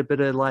 Somehow you get a bit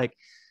of like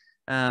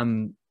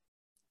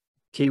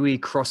Kiwi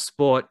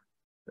cross-sport,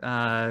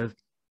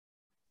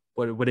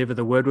 whatever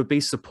the word would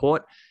be,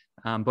 support.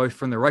 Both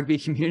from the rugby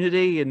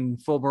community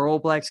and former All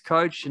Blacks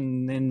coach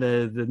and then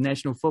the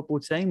national football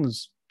team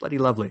was bloody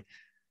lovely.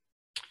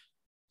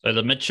 So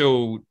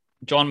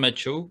John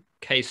Mitchell,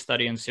 case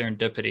study in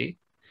serendipity.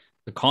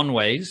 The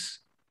Conways,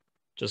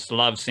 just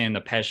love seeing the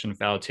passion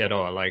for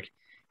Aotearoa. Like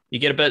you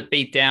get a bit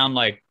beat down,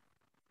 like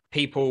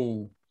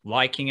people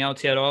liking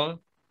Aotearoa.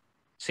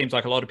 Seems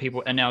like a lot of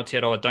people in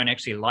Aotearoa don't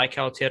actually like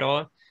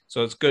Aotearoa.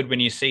 So it's good when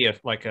you see a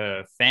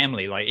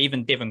family, like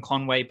even Devon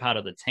Conway, part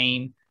of the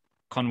team,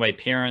 Conway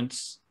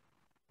parents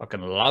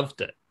fucking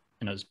loved it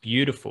and it was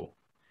beautiful.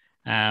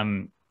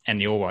 And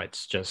the All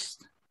Whites,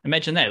 just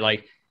imagine that,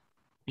 like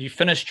you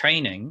finish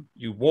training,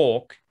 you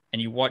walk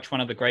and you watch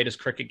one of the greatest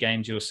cricket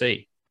games you'll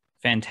see.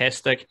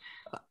 Fantastic.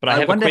 But I I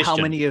have wonder a question.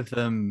 how many of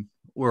them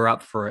were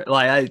up for it.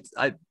 Like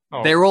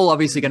Oh, they're all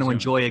obviously going to zoom.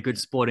 enjoy a good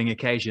sporting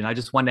occasion. I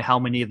just wonder how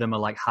many of them are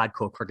like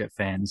hardcore cricket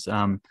fans.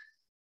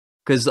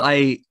 Because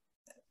I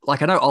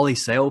know Ollie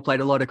Sale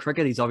played a lot of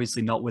cricket. He's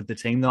obviously not with the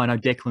team though. I know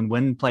Declan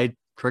Wynn played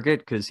cricket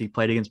because he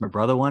played against my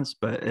brother once,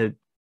 but I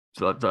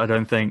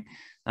don't think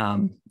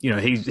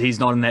he's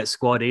not in that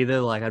squad either.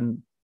 Like I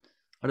don't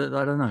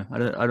know.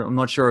 I'm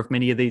not sure if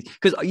many of these,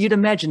 because you'd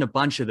imagine a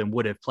bunch of them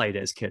would have played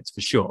as kids for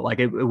sure. Like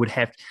it would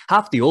have,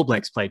 half the All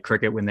Blacks played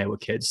cricket when they were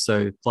kids.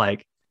 So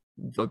like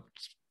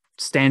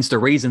stands to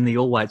reason the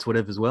All Whites would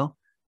have as well.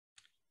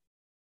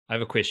 I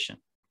have a question.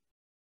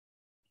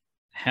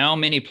 How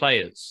many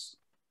players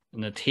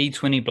in the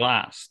T20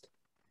 Blast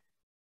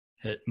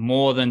hit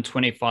more than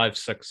 25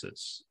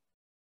 sixes?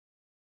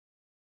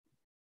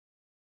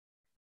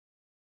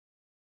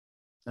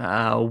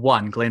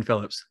 One, Glenn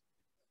Phillips.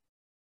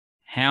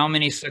 How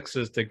many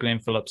sixes did Glenn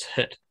Phillips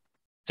hit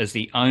as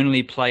the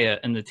only player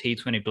in the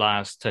T20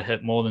 Blast to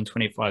hit more than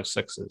 25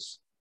 sixes?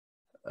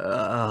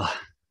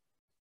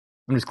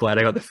 I'm just glad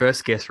I got the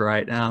first guess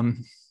right.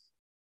 I'm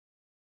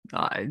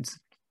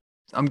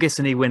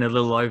guessing he went a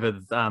little over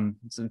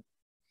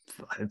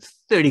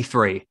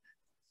 33.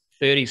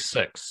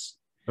 36.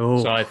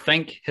 Oh, So I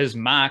think his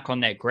mark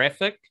on that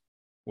graphic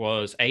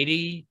was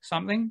 80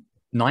 something.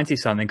 90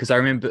 something, because I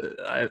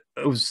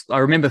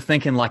remember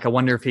thinking like I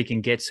wonder if he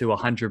can get to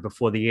 100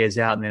 before the year's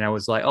out, and then I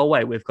was like, oh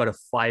wait, we've got a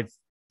 5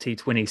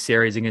 T20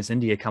 series against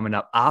India coming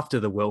up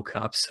after the World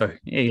Cup, so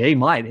yeah, he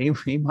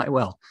might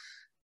well.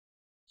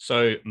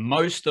 So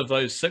most of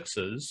those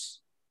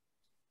sixes,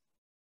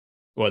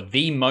 well,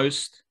 the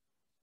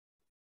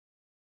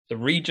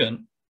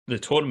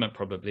tournament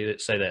probably,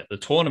 let's say that the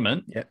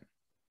tournament Yep.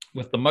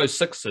 with the most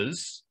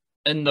sixes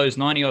in those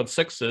 90 odd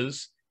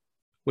sixes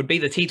would be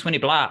the T20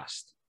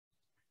 Blast.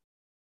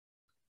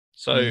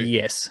 So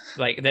yes,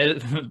 like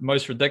that's the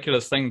most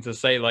ridiculous thing to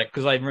say, like,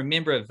 because I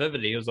remember it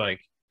vividly. It was like,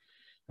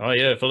 oh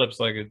yeah, Phillips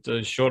like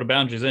it's shorter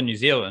boundaries in New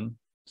Zealand.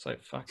 It's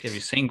like, fuck, have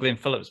you seen Glenn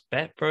Phillips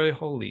bat, bro?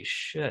 Holy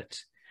shit.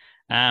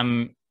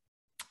 And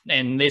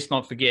let's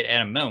not forget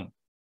Adam Milne,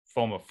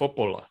 former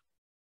football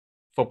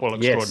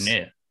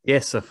extraordinaire.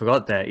 Yes, I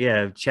forgot that.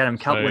 Yeah, Chatham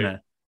Cup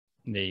winner.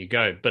 There you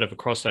go. Bit of a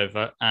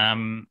crossover.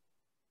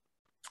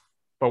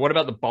 But what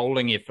about the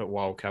bowling effort,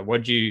 Wildcard?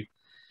 What'd you,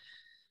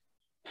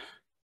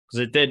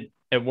 because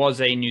it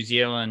was a New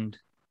Zealand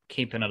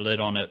keeping a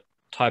lid on it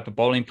type of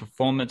bowling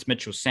performance.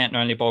 Mitchell Santner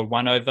only bowled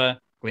 1 over.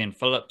 Glenn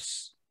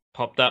Phillips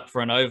popped up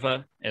for an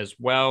over as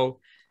well.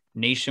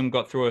 Neesham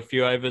got through a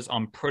few overs.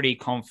 I'm pretty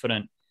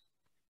confident.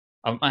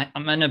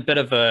 I'm in a bit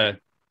of a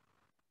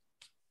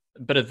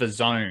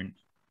zone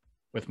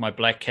with my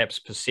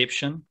Blackcaps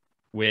perception,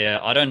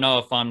 where I don't know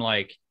if I'm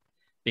like,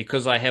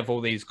 because I have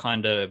all these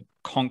kind of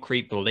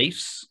concrete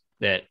beliefs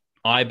that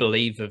I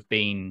believe have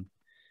been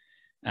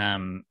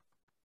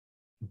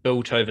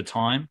built over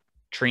time,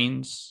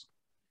 trends,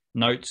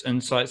 notes,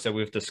 insights that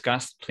we've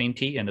discussed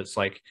plenty, and it's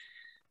like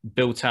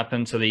built up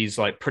into these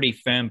like pretty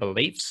firm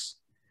beliefs.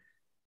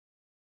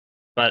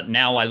 But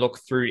now I look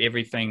at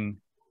everything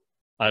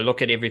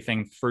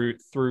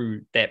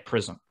through that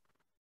prism.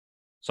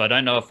 So I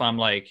don't know if I'm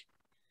like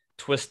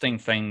twisting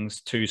things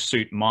to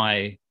suit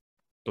my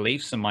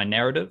beliefs and my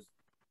narrative,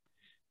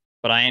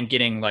 but I am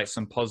getting like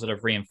some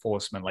positive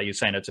reinforcement. Like you're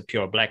saying, it's a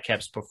pure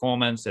Blackcaps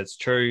performance. That's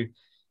true.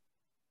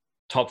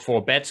 Top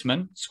 4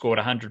 batsmen scored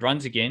 100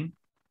 runs again.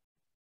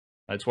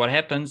 That's what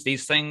happens.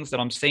 These things that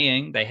I'm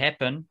seeing, they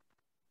happen.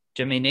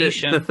 Jimmy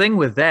Neesham. The thing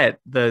with that,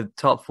 the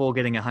top 4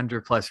 getting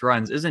 100 plus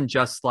runs, isn't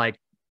just like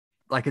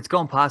it's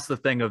gone past the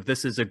thing of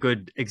this is a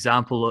good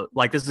example,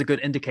 like this is a good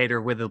indicator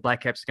of whether the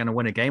Blackcaps are going to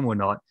win a game or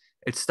not.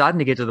 It's starting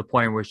to get to the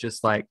point where it's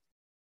just like,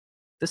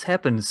 this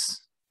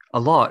happens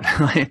a lot.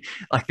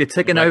 Like they're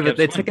ticking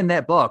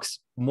that box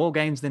more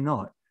games than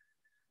not.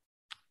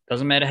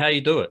 Doesn't matter how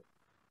you do it.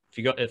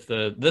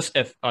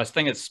 If I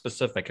think it's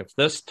specific, if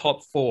this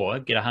top 4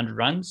 get 100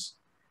 runs,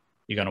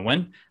 you're going to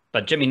win.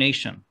 But Jimmy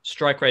Neesham,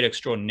 strike rate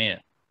extraordinaire.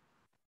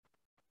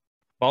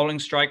 Bowling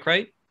strike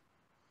rate,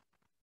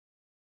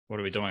 what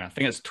are we doing? I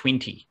think it's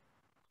 20.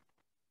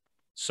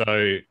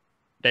 So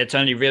that's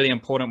only really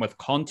important with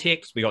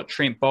context. We got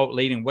Trent Boult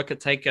leading wicket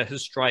taker.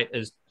 His strike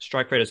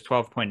rate is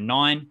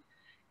 12.9.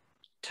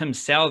 Tim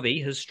Southey,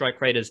 his strike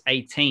rate is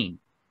 18.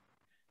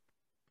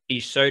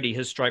 Ish Sodhi,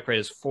 his strike rate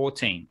is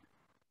 14.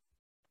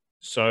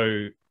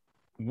 So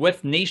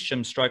with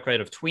Neesham's strike rate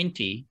of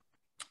 20,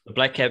 the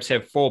Blackcaps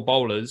have 4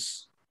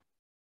 bowlers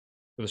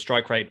with a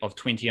strike rate of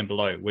 20 and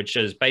below, which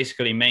is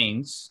basically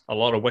means a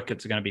lot of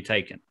wickets are going to be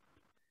taken.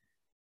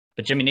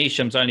 But Jimmy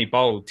Neesham's only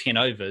bowled 10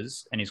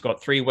 overs and he's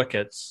got 3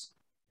 wickets.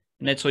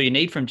 And that's all you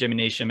need from Jimmy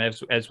Neesham,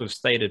 as we've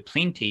stated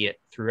plenty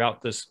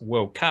throughout this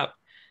World Cup.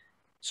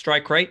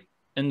 Strike rate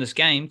in this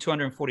game,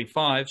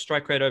 245.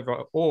 Strike rate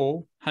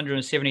overall,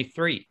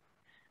 173.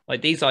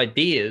 Like these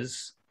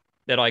ideas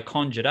that I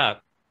conjured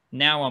up,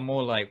 now I'm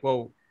more like,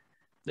 well,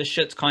 this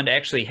shit's kind of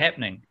actually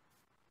happening.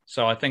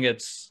 So I think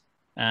it's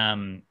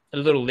a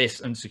little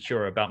less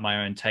insecure about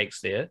my own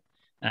takes there.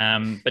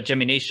 But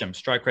Jimmy Neesham,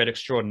 strike rate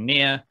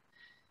extraordinaire.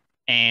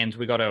 And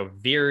we got a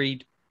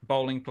varied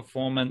bowling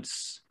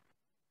performance.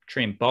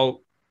 Trent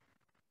Bolt,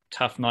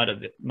 tough night at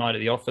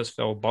the office,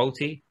 fell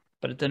bolty,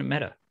 but it didn't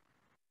matter.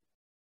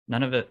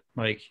 None of it,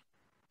 like,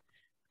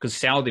 because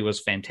Saudi was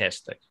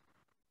fantastic.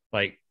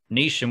 Like,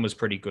 Neesham was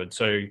pretty good.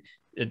 So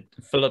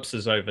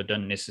Phillips's over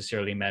didn't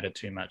necessarily matter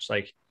too much.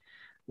 Like,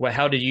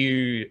 how did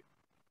you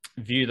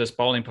view this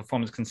bowling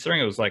performance,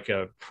 considering it was like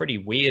a pretty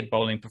weird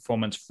bowling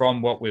performance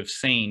from what we've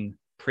seen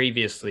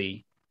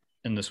previously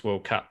in this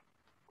World Cup?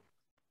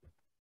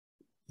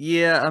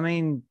 Yeah, I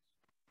mean,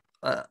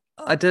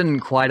 I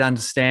didn't quite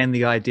understand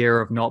the idea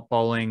of not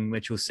bowling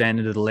Mitchell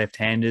Santner to the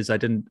left-handers. I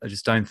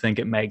just don't think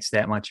it makes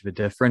that much of a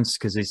difference,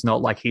 because it's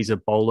not like he's a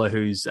bowler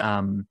whose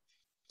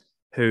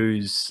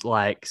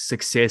like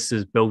success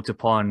is built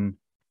upon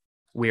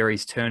where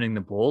he's turning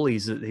the ball.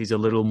 He's a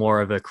little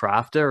more of a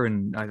crafter,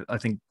 and I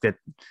think that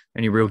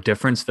any real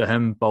difference for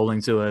him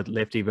bowling to a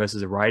lefty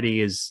versus a righty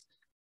is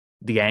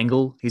the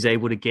angle he's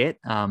able to get.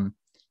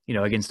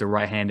 Against a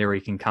right-hander,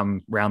 he can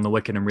come round the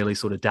wicket and really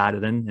sort of dart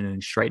it in and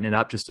then straighten it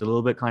up just a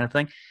little bit, kind of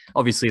thing.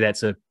 Obviously,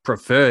 that's a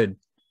preferred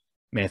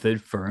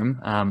method for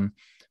him.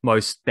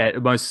 Most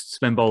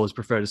spin bowlers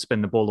prefer to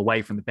spin the ball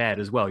away from the bat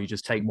as well. You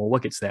just take more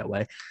wickets that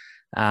way.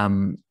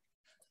 But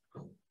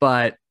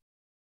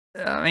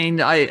I mean,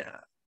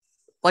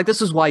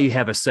 this is why you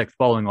have a sixth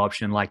bowling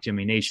option like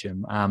Jimmy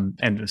Neesham,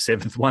 and a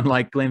seventh one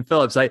like Glenn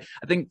Phillips. I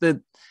think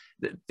that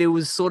there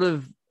was sort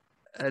of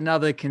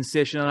another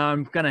concession, and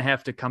I'm going to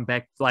have to come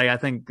back. Like, I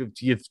think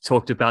you've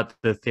talked about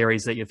the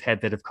theories that you've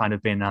had that have kind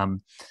of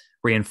been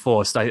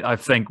reinforced. I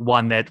think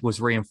one that was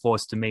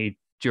reinforced to me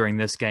during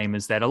this game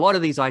is that a lot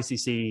of these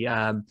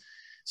ICC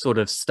sort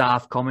of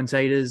staff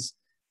commentators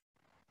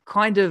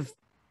kind of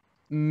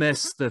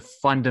miss the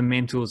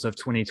fundamentals of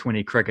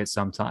 2020 cricket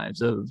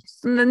sometimes.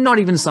 Not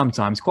even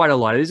sometimes, quite a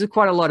lot. There's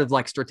quite a lot of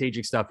like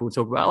strategic stuff we'll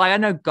talk about. Like, I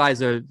know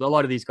a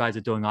lot of these guys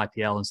are doing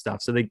IPL and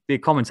stuff, so they're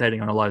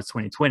commentating on a lot of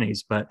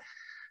 2020s, but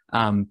the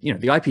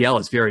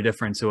IPL is very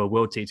different to a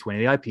World T20.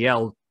 The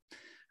IPL,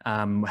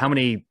 how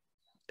many?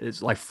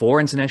 It's like 4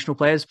 international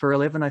players per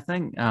 11, I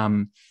think,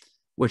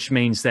 which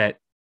means that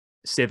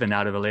 7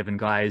 out of 11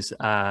 guys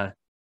are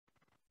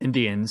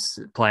Indians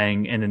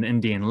playing in an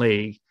Indian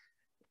league.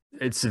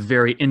 It's a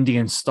very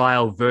Indian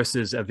style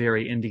versus a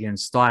very Indian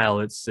style.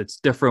 It's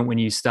different when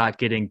you start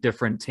getting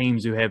different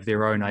teams who have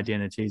their own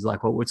identities,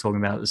 like what we're talking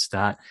about at the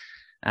start.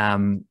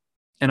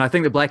 And I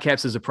think the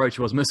Blackcaps' approach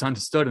was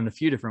misunderstood in a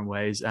few different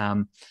ways.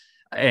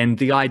 And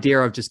the idea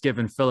of just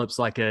giving Phillips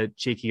like a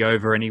cheeky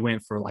over, and he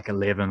went for like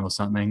 11 or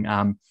something.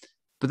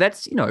 But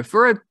that's,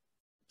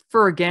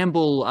 for a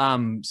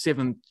gamble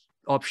seventh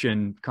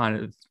option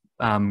kind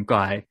of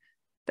guy,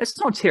 that's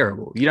not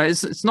terrible.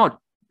 It's not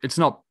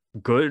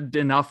good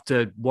enough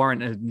to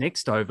warrant a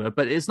next over,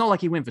 but it's not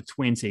like he went for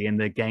 20 and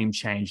the game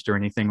changed or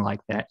anything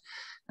like that.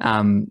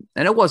 And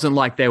it wasn't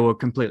like they were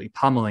completely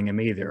pummeling him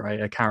either.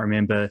 I can't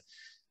remember.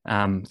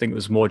 I think it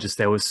was more just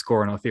they were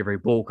scoring off every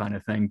ball kind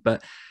of thing.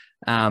 But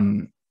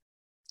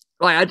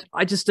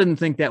I just didn't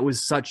think that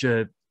was such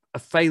a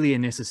failure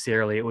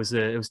necessarily. It was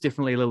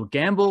definitely a little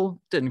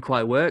gamble. Didn't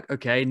quite work.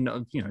 Okay,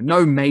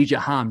 no major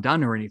harm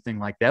done or anything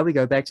like that. We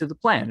go back to the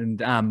plan,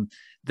 and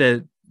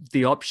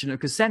the option,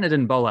 because Santner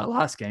didn't bowl out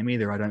last game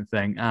either, I don't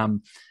think.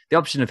 The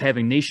option of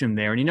having Neesham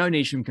there, and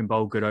Neesham can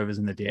bowl good overs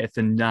in the death,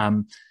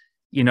 and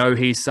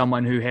he's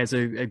someone who has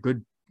a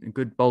good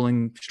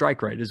bowling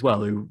strike rate as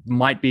well, who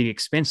might be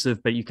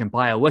expensive, but you can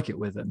buy a wicket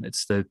with him.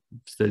 It's the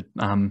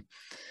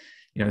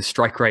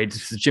strike rate.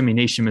 Jimmy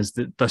Neesham is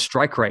the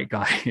strike rate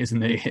guy,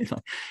 isn't he?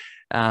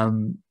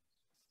 And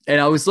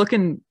I was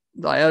looking,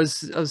 I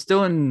was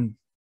doing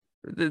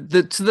to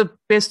the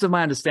best of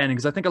my understanding,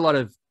 because I think a lot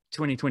of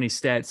 2020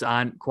 stats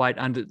aren't quite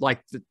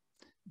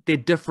they're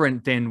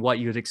different than what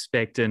you would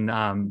expect in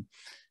an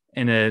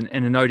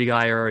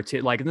ODI or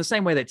in the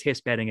same way that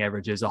test batting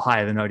averages are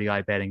higher than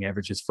ODI batting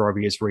averages for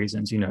obvious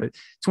reasons.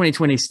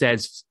 2020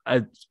 stats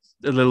are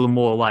a little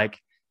more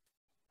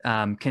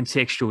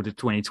contextual to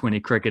 2020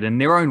 cricket in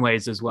their own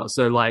ways as well.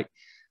 So I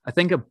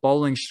think a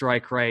bowling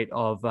strike rate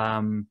of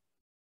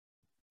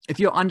if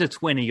you're under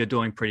 20, you're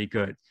doing pretty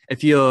good.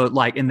 If you're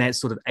in that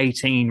sort of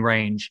 18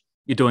 range,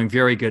 you're doing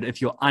very good. If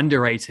you're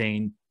under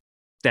 18,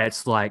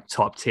 that's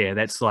top tier.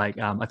 That's I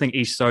think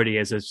Ish Sodhi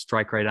has a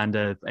strike rate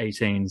under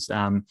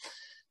 18s.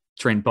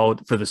 Trent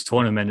Bolt for this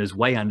tournament is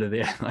way under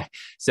there.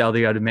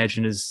 Southey, I'd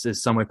imagine, is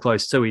somewhere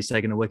close to. He's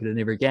taken a wicket in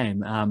every game.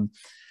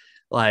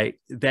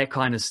 That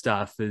kind of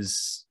stuff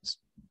is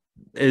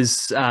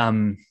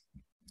another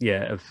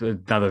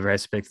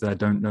aspect that I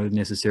don't know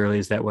necessarily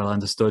is that well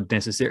understood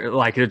necessarily.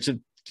 I don't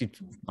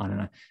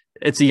know.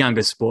 It's a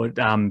younger sport.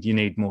 You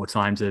need more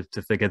time to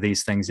figure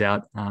these things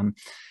out.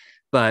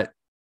 But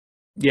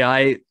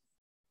yeah,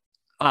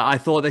 I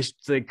thought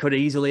they could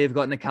easily have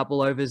gotten a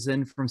couple overs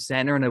in from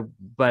Santner,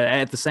 but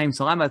at the same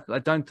time, I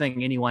don't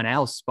think anyone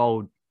else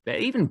bowled.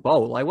 Even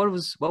Bolt,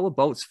 what were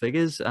Bolt's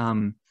figures?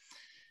 None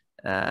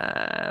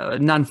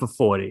for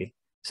 40.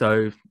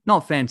 So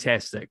not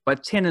fantastic,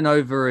 but 10 and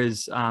over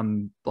is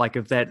like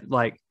if that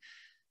like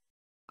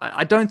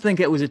I don't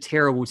think it was a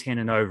terrible 10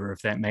 and over,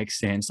 if that makes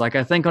sense. Like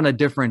I think on a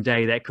different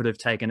day that could have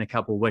taken a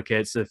couple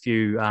wickets, a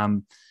few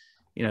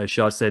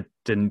shots that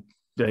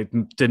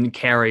didn't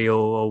carry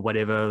or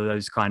whatever,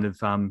 those kind of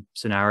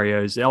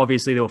scenarios.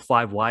 Obviously there were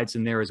 5 wides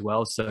in there as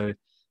well. So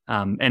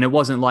and it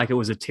wasn't like it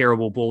was a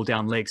terrible ball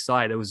down leg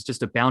side. It was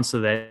just a bouncer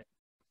that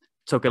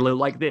took a little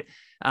like that.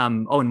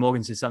 Owen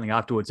Morgan said something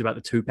afterwards about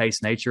the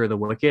two-pace nature of the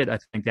wicket. I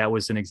think that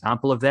was an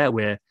example of that,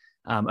 where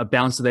a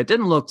bouncer that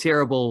didn't look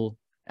terrible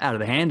out of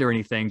the hand or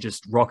anything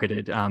just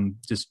rocketed.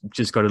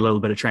 Just got a little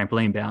bit of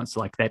trampoline bounce.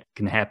 Like that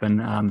can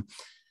happen.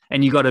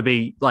 And you got to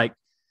be like,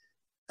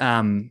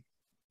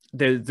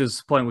 there's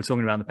a point we're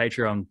talking about on the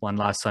Patreon one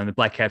last time. The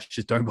Blackcaps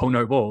just don't bowl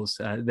no balls.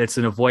 That's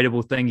an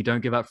avoidable thing. You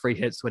don't give up free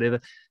hits, whatever.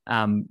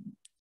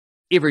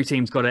 Every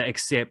team's got to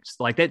accept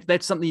like that.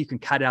 That's something you can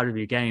cut out of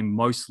your game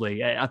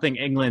mostly. I think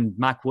England,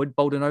 Mark Wood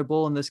bowled a no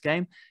ball in this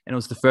game, and it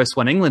was the first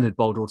one England had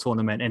bowled all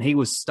tournament, and he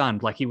was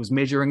stunned. Like he was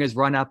measuring his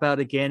run up out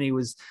again. He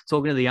was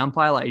talking to the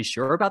umpire like, "Are you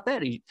sure about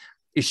that? Are you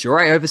sure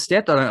I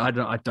overstepped? I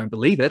don't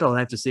believe it. I'll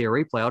have to see a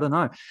replay. I don't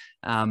know."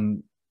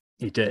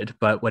 He did,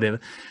 but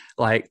whatever.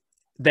 Like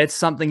that's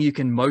something you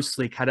can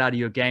mostly cut out of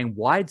your game.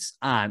 Wides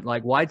aren't.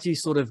 Like wides, you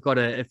sort of got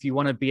to, if you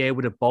want to be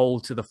able to bowl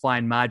to the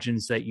fine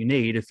margins that you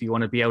need, if you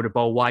want to be able to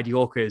bowl wide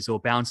Yorkers or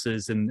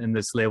bouncers in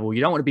this level,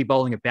 you don't want to be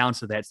bowling a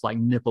bouncer that's like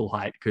nipple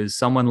height, because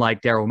someone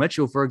like Daryl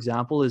Mitchell, for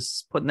example,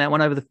 is putting that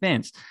one over the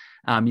fence.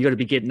 You got to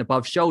be getting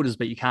above shoulders,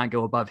 but you can't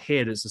go above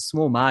head. It's a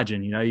small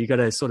margin. You got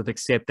to sort of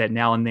accept that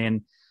now and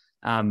then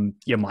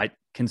you might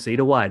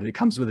concede a wide. It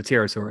comes with the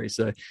territory.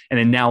 So, and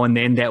then now and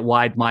then that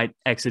wide might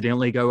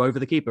accidentally go over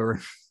the keeper.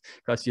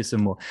 Cost you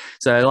some more.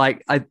 So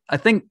like I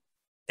think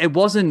it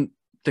wasn't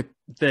the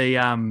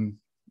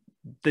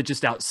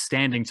just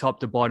outstanding top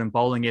to bottom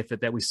bowling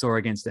effort that we saw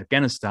against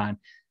Afghanistan,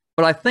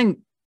 but I think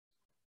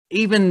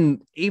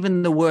even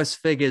the worst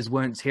figures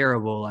weren't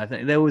terrible. I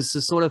think there was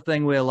the sort of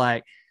thing where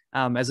like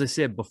as I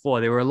said before,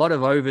 there were a lot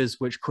of overs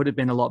which could have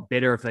been a lot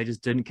better if they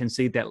just didn't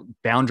concede that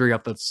boundary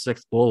up the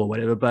 6th ball or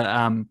whatever,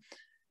 but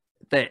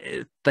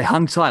they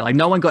hung tight. Like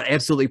no one got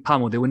absolutely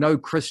pummeled. There were no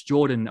Chris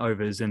Jordan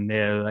overs in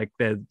there, like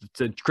the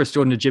Chris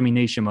Jordan to Jimmy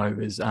Neesham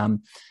overs.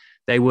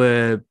 They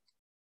were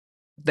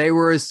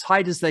as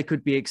tight as they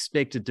could be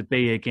expected to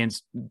be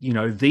against,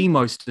 the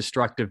most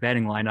destructive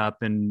batting lineup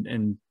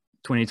in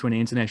 2020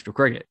 international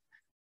cricket.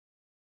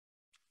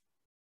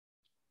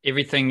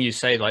 Everything you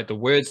say, like the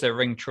words that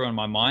ring true in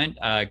my mind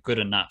are good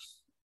enough.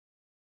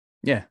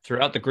 Yeah.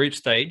 Throughout the group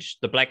stage,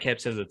 the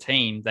Blackcaps as a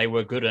team, they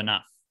were good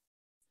enough.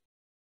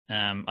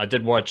 I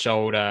did watch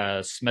old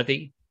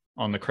Smithy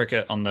on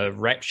the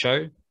rap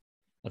show.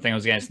 I think it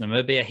was against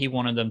Namibia. He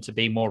wanted them to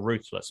be more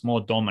ruthless,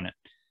 more dominant.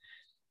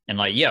 And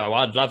like, yeah, well,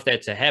 I'd love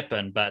that to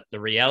happen. But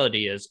the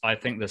reality is, I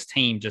think this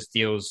team just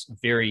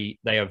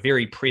they are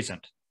very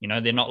present.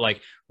 They're not like,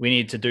 we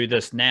need to do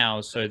this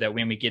now so that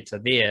when we get to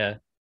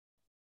there,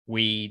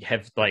 we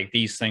have like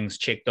these things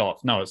checked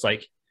off. No, it's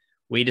like,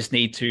 we just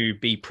need to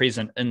be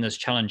present in this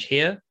challenge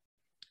here.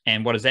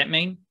 And what does that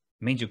mean?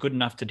 It means you're good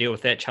enough to deal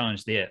with that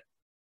challenge there.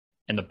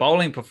 And the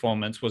bowling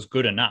performance was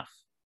good enough.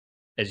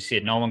 As you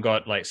said, no one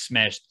got like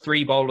smashed.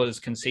 3 bowlers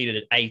conceded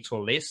at 8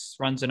 or less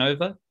runs and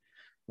over,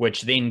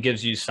 which then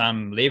gives you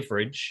some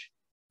leverage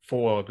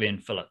for Glenn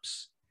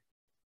Phillips.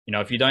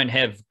 If you don't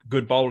have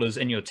good bowlers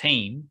in your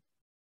team,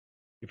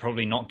 you're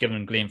probably not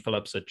giving Glenn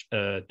Phillips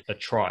a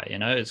try.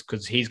 It's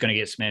because he's going to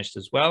get smashed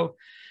as well.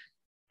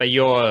 But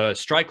your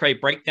strike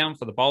rate breakdown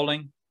for the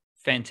bowling,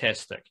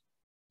 fantastic.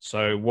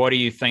 So what do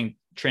you think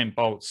Trent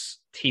Bolt's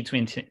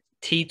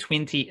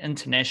T20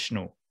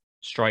 international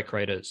strike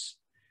rate is?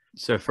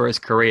 So for his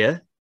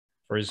career,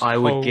 I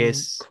would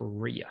guess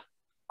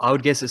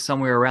it's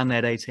somewhere around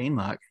that 18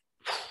 mark.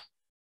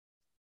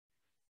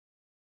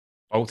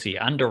 Bolty,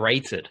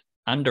 underrated.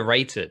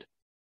 That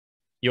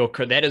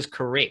is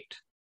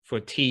correct for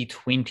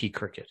T20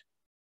 cricket.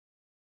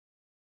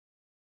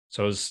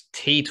 So it's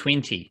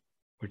T20,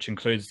 which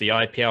includes the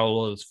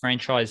IPL's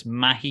franchise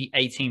Mahi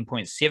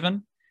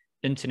 18.7,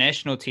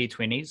 international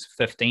T20s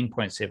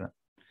 15.7.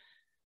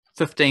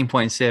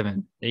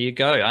 15.7. There you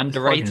go.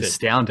 Underrated. That's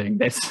astounding.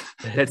 That's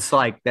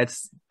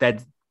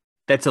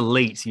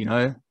elite,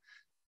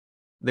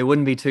 There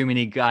wouldn't be too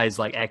many guys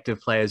like active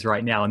players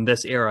right now in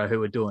this era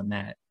who are doing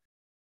that.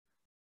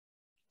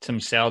 Tim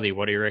Southey,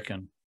 what do you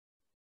reckon?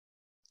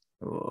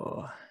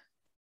 Oh,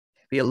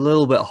 be a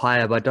little bit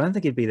higher, but I don't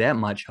think it'd be that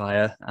much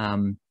higher.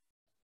 Let's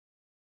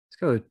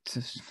go to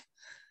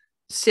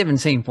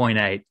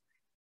 17.8.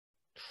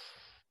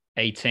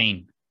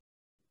 18.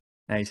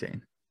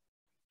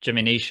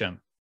 Jimmy Neesham.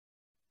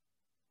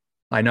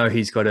 I know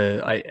he's got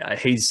Jimmy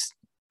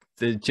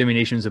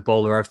Neesham's a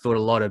bowler I've thought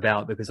a lot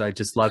about, because I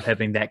just love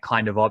having that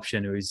kind of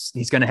option.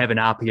 He's going to have an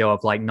RPO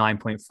of like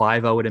 9.5,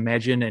 I would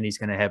imagine, and he's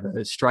going to have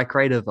a strike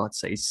rate of, I'd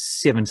say,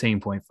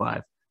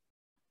 17.5.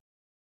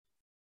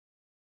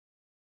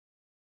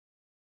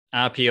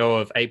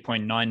 RPO of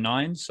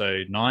 8.99,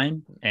 so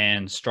 9,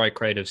 and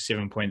strike rate of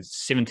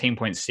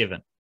 17.7.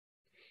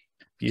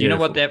 Do you know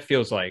what that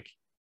feels like?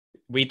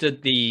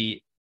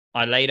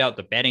 I laid out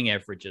the batting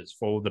averages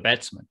for all the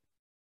batsmen.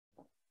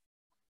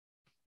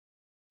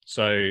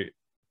 So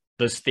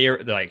this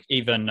theory, like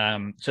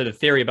even, so the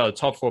theory about the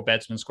top 4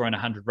 batsmen scoring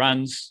 100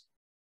 runs,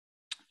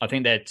 I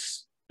think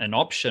that's an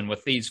option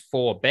with these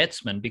 4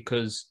 batsmen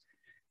because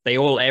they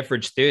all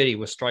average 30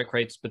 with strike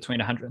rates between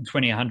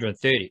 120 and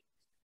 130.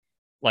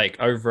 Like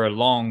over a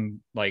long,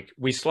 like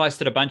we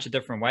sliced it a bunch of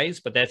different ways,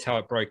 but that's how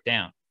it broke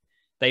down.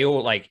 They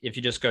all, like, if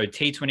you just go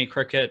T20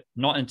 cricket,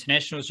 not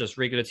internationals, just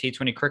regular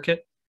T20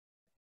 cricket,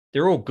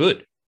 they're all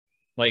good.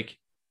 Like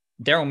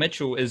Daryl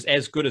Mitchell is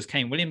as good as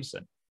Kane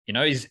Williamson. You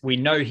know, we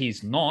know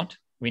he's not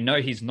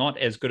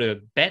as good a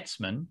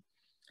batsman,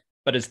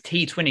 but his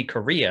T20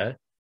 career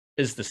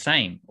is the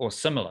same or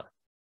similar.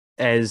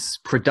 As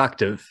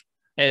productive.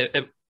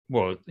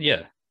 Well,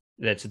 yeah,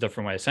 that's a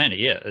different way of saying it.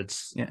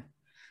 Yeah,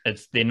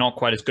 they're not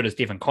quite as good as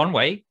Devon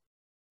Conway,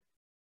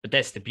 but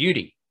that's the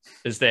beauty,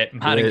 is that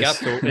Martin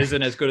Guptill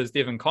isn't as good as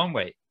Devon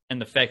Conway.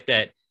 And the fact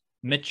that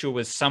Mitchell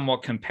was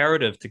somewhat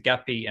comparative to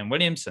Guppy and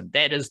Williamson,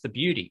 that is the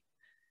beauty.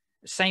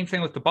 Same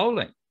thing with the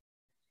bowling.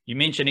 You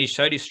mentioned Ish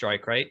Sodhi's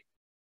strike rate,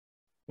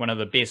 one of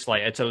the best,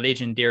 like it's a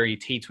legendary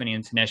T20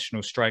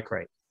 international strike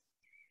rate.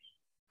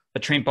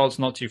 But Trent Bolt's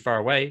not too far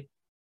away.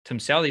 Tim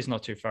Southee's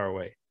not too far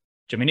away.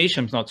 Jimmy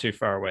Neesham's not too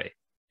far away.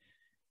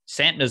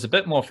 Santner's a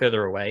bit more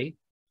further away,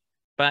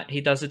 but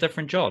he does a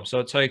different job.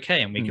 So it's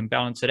okay. And we can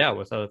balance it out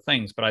with other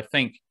things. But I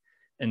think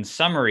in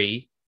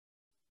summary,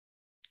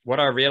 what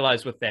I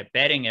realized with that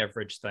batting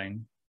average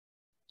thing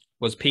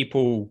was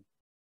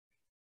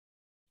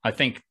I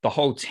think the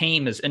whole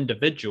team as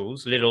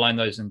individuals, let alone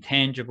those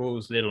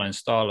intangibles, let alone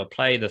style of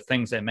play, the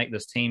things that make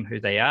this team who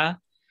they are.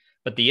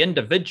 But the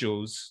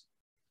individuals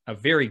are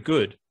very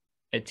good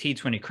at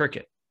T20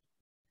 cricket.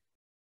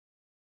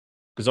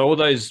 Because all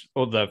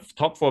the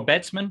top 4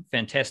 batsmen,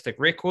 fantastic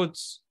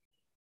records.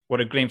 What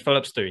did Glenn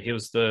Phillips do? He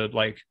was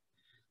I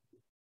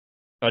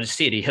just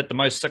said, he hit the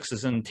most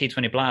sixes in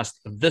T20 Blast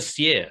this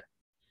year.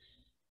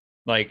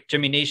 Like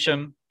Jimmy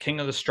Neesham,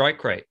 king of the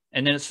strike rate.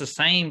 And then it's the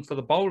same for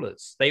the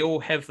bowlers. They all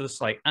have this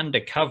like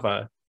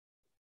undercover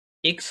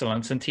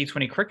excellence in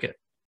T20 cricket.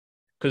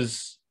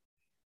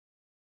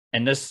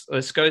 And let's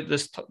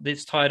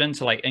tie it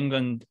into like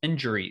England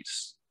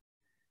injuries.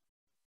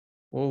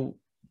 Well,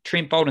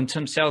 Trent Bolt and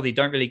Tim Southee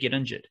don't really get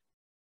injured.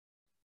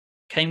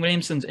 Kane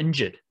Williamson's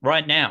injured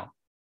right now,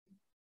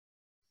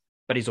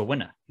 but he's a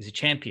winner. He's a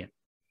champion.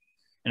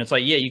 And it's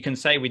like, yeah, you can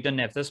say we didn't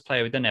have this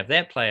player, we didn't have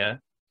that player,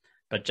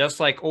 but just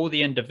like all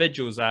the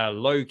individuals are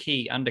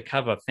low-key,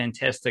 undercover,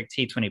 fantastic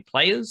T20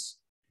 players,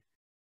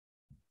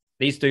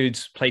 these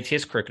dudes play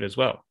Test cricket as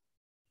well.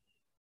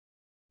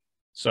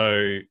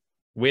 So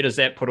where does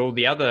that put all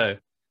the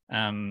other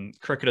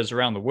cricketers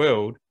around the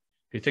world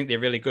who think they're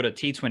really good at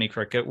T20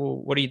 cricket? Well,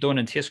 what are you doing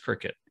in Test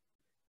cricket?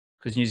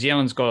 Because New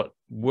Zealand's got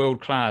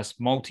world-class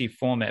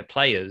multi-format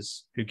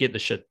players who get the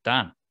shit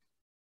done.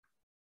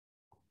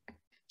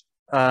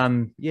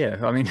 Yeah,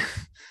 I mean,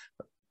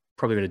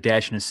 probably going to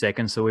dash in a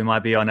second, so we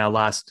might be on our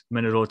last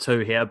minute or two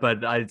here.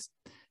 But the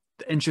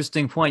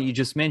interesting point you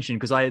just mentioned,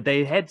 because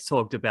they had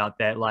talked about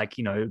that, like,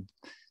 you know,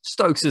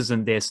 Stokes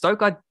isn't there.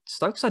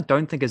 Stokes, I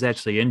don't think is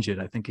actually injured.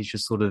 I think he's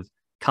just sort of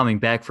coming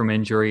back from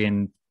injury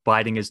and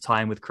biding his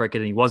time with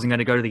cricket. And he wasn't going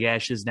to go to the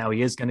Ashes. Now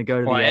he is going to go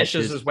to the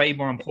Ashes. Ashes is way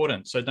more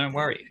important, so don't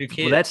worry. Who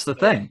cares? Well, that's the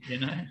thing. You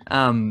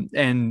know.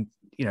 And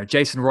you know,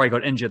 Jason Roy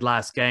got injured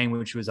last game,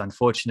 which was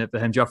unfortunate for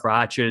him. Jofra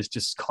Archer is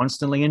just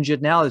constantly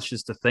injured now. It's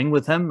just a thing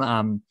with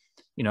him.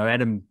 You know,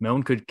 Adam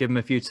Milne could give him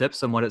a few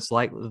tips on what it's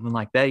like living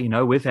like that. You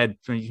know, we've had,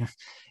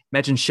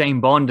 imagine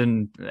Shane Bond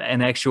and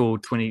an actual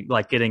 20,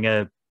 like getting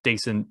a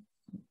decent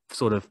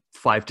sort of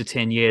 5 to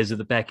 10 years at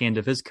the back end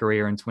of his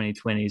career in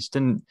 2020s.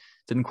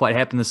 Didn't quite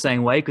happen the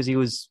same way because he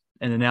was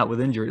in and out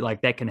with injury.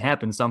 Like that can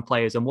happen. Some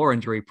players are more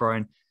injury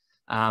prone.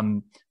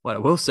 What I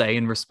will say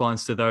in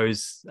response to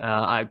those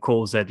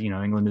calls that, you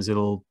know, England is a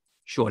little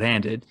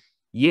shorthanded,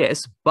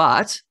 yes,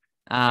 but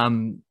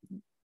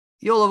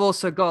you'll have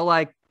also got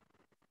like,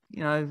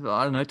 you know,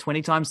 I don't know,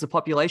 20 times the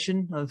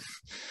population of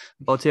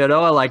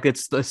Aotearoa. Like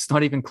it's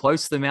not even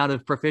close to the amount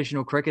of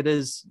professional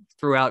cricketers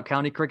throughout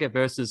county cricket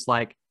versus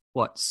like,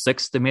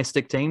 6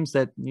 domestic teams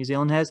that New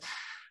Zealand has.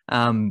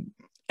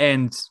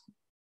 And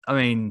I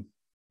mean,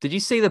 did you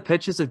see the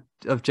pictures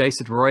of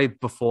Jason Roy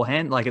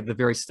beforehand? Like at the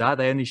very start,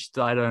 I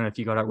don't know if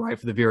you got it right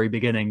for the very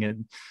beginning.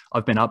 And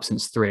I've been up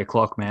since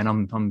 3:00, man.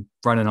 I'm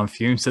running on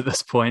fumes at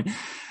this point.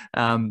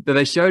 But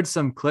they showed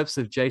some clips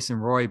of Jason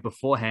Roy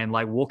beforehand,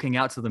 like walking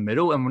out to the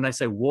middle. And when I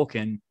say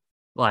walking,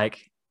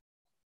 like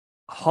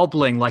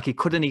hobbling, like he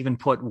couldn't even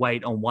put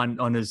weight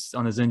on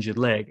his injured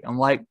leg. I'm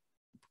like,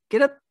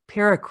 get a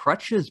pair of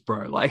crutches,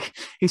 bro. Like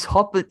he's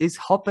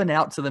hopping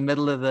out to the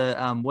middle of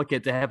the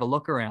wicket to have a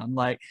look around.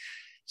 Like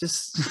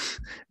just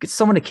get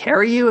someone to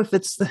carry you. If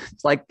it's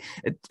like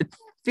it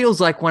feels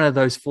like one of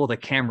those for the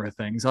camera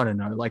things. I don't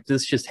know. Like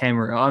this just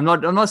hammer. I'm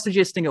not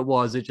suggesting it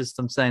was.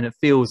 I'm saying it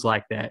feels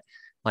like that.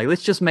 Like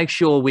let's just make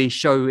sure we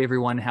show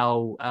everyone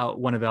how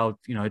one of our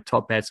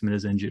top batsmen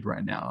is injured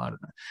right now. I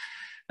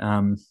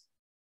don't know.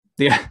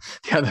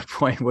 the other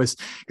point was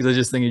because I was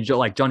just thinking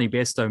like Johnny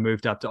Besto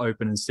moved up to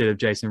open instead of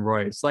Jason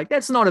Roy. It's like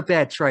that's not a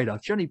bad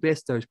trade-off. Johnny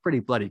Besto is pretty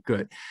bloody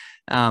good,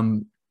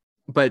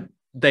 but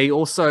they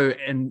also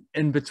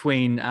in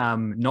between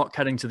not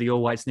cutting to the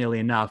All Whites nearly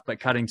enough, but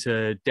cutting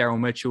to Daryl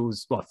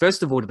Mitchell's. Well,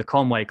 first of all to the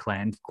Conway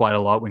clan quite a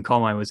lot when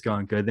Conway was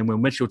going good. Then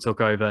when Mitchell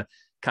took over,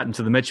 cutting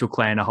to the Mitchell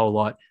clan a whole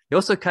lot. They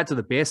also cut to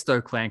the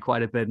Bairstow clan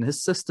quite a bit, and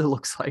his sister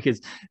looks like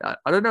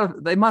I don't know,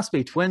 they must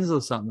be twins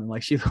or something.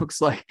 Like she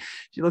looks like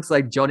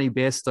Johnny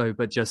Bairstow,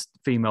 but just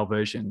female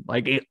version.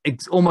 Like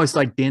it's almost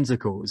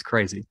identical. It's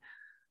crazy.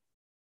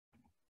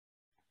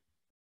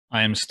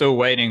 I am still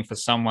waiting for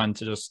someone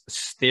to just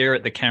stare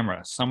at the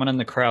camera, someone in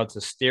the crowd to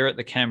stare at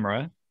the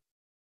camera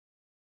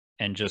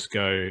and just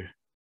go,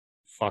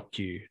 fuck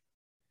you.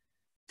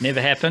 Never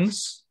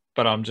happens,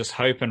 but I'm just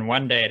hoping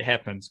one day it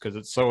happens because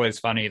it's always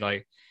funny,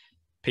 like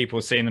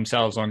people seeing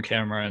themselves on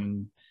camera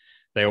and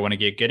they all want to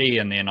get giddy,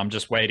 and then I'm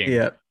just waiting.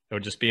 Yeah. It'll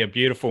just be a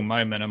beautiful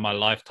moment in my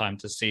lifetime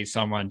to see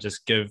someone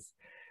just give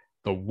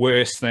the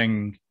worst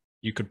thing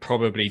you could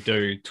probably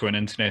do to an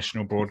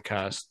international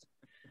broadcast,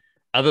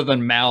 other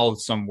than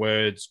mouth some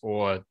words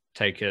or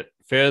take it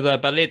further.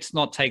 But let's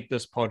not take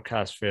this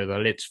podcast further.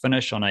 Let's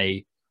finish on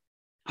a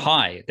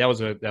high. That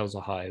was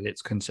a high.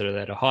 Let's consider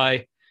that a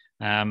high.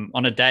 On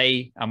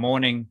a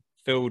morning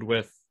filled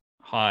with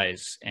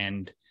highs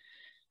and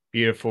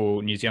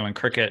beautiful New Zealand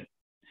cricket.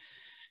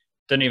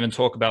 Didn't even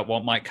talk about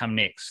what might come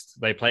next.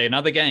 They play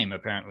another game,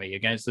 apparently,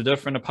 against a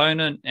different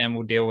opponent, and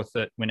we'll deal with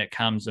it when it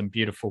comes in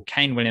beautiful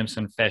Kane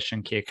Williamson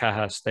fashion. Kia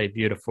kaha, stay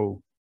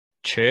beautiful.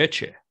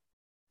 Church.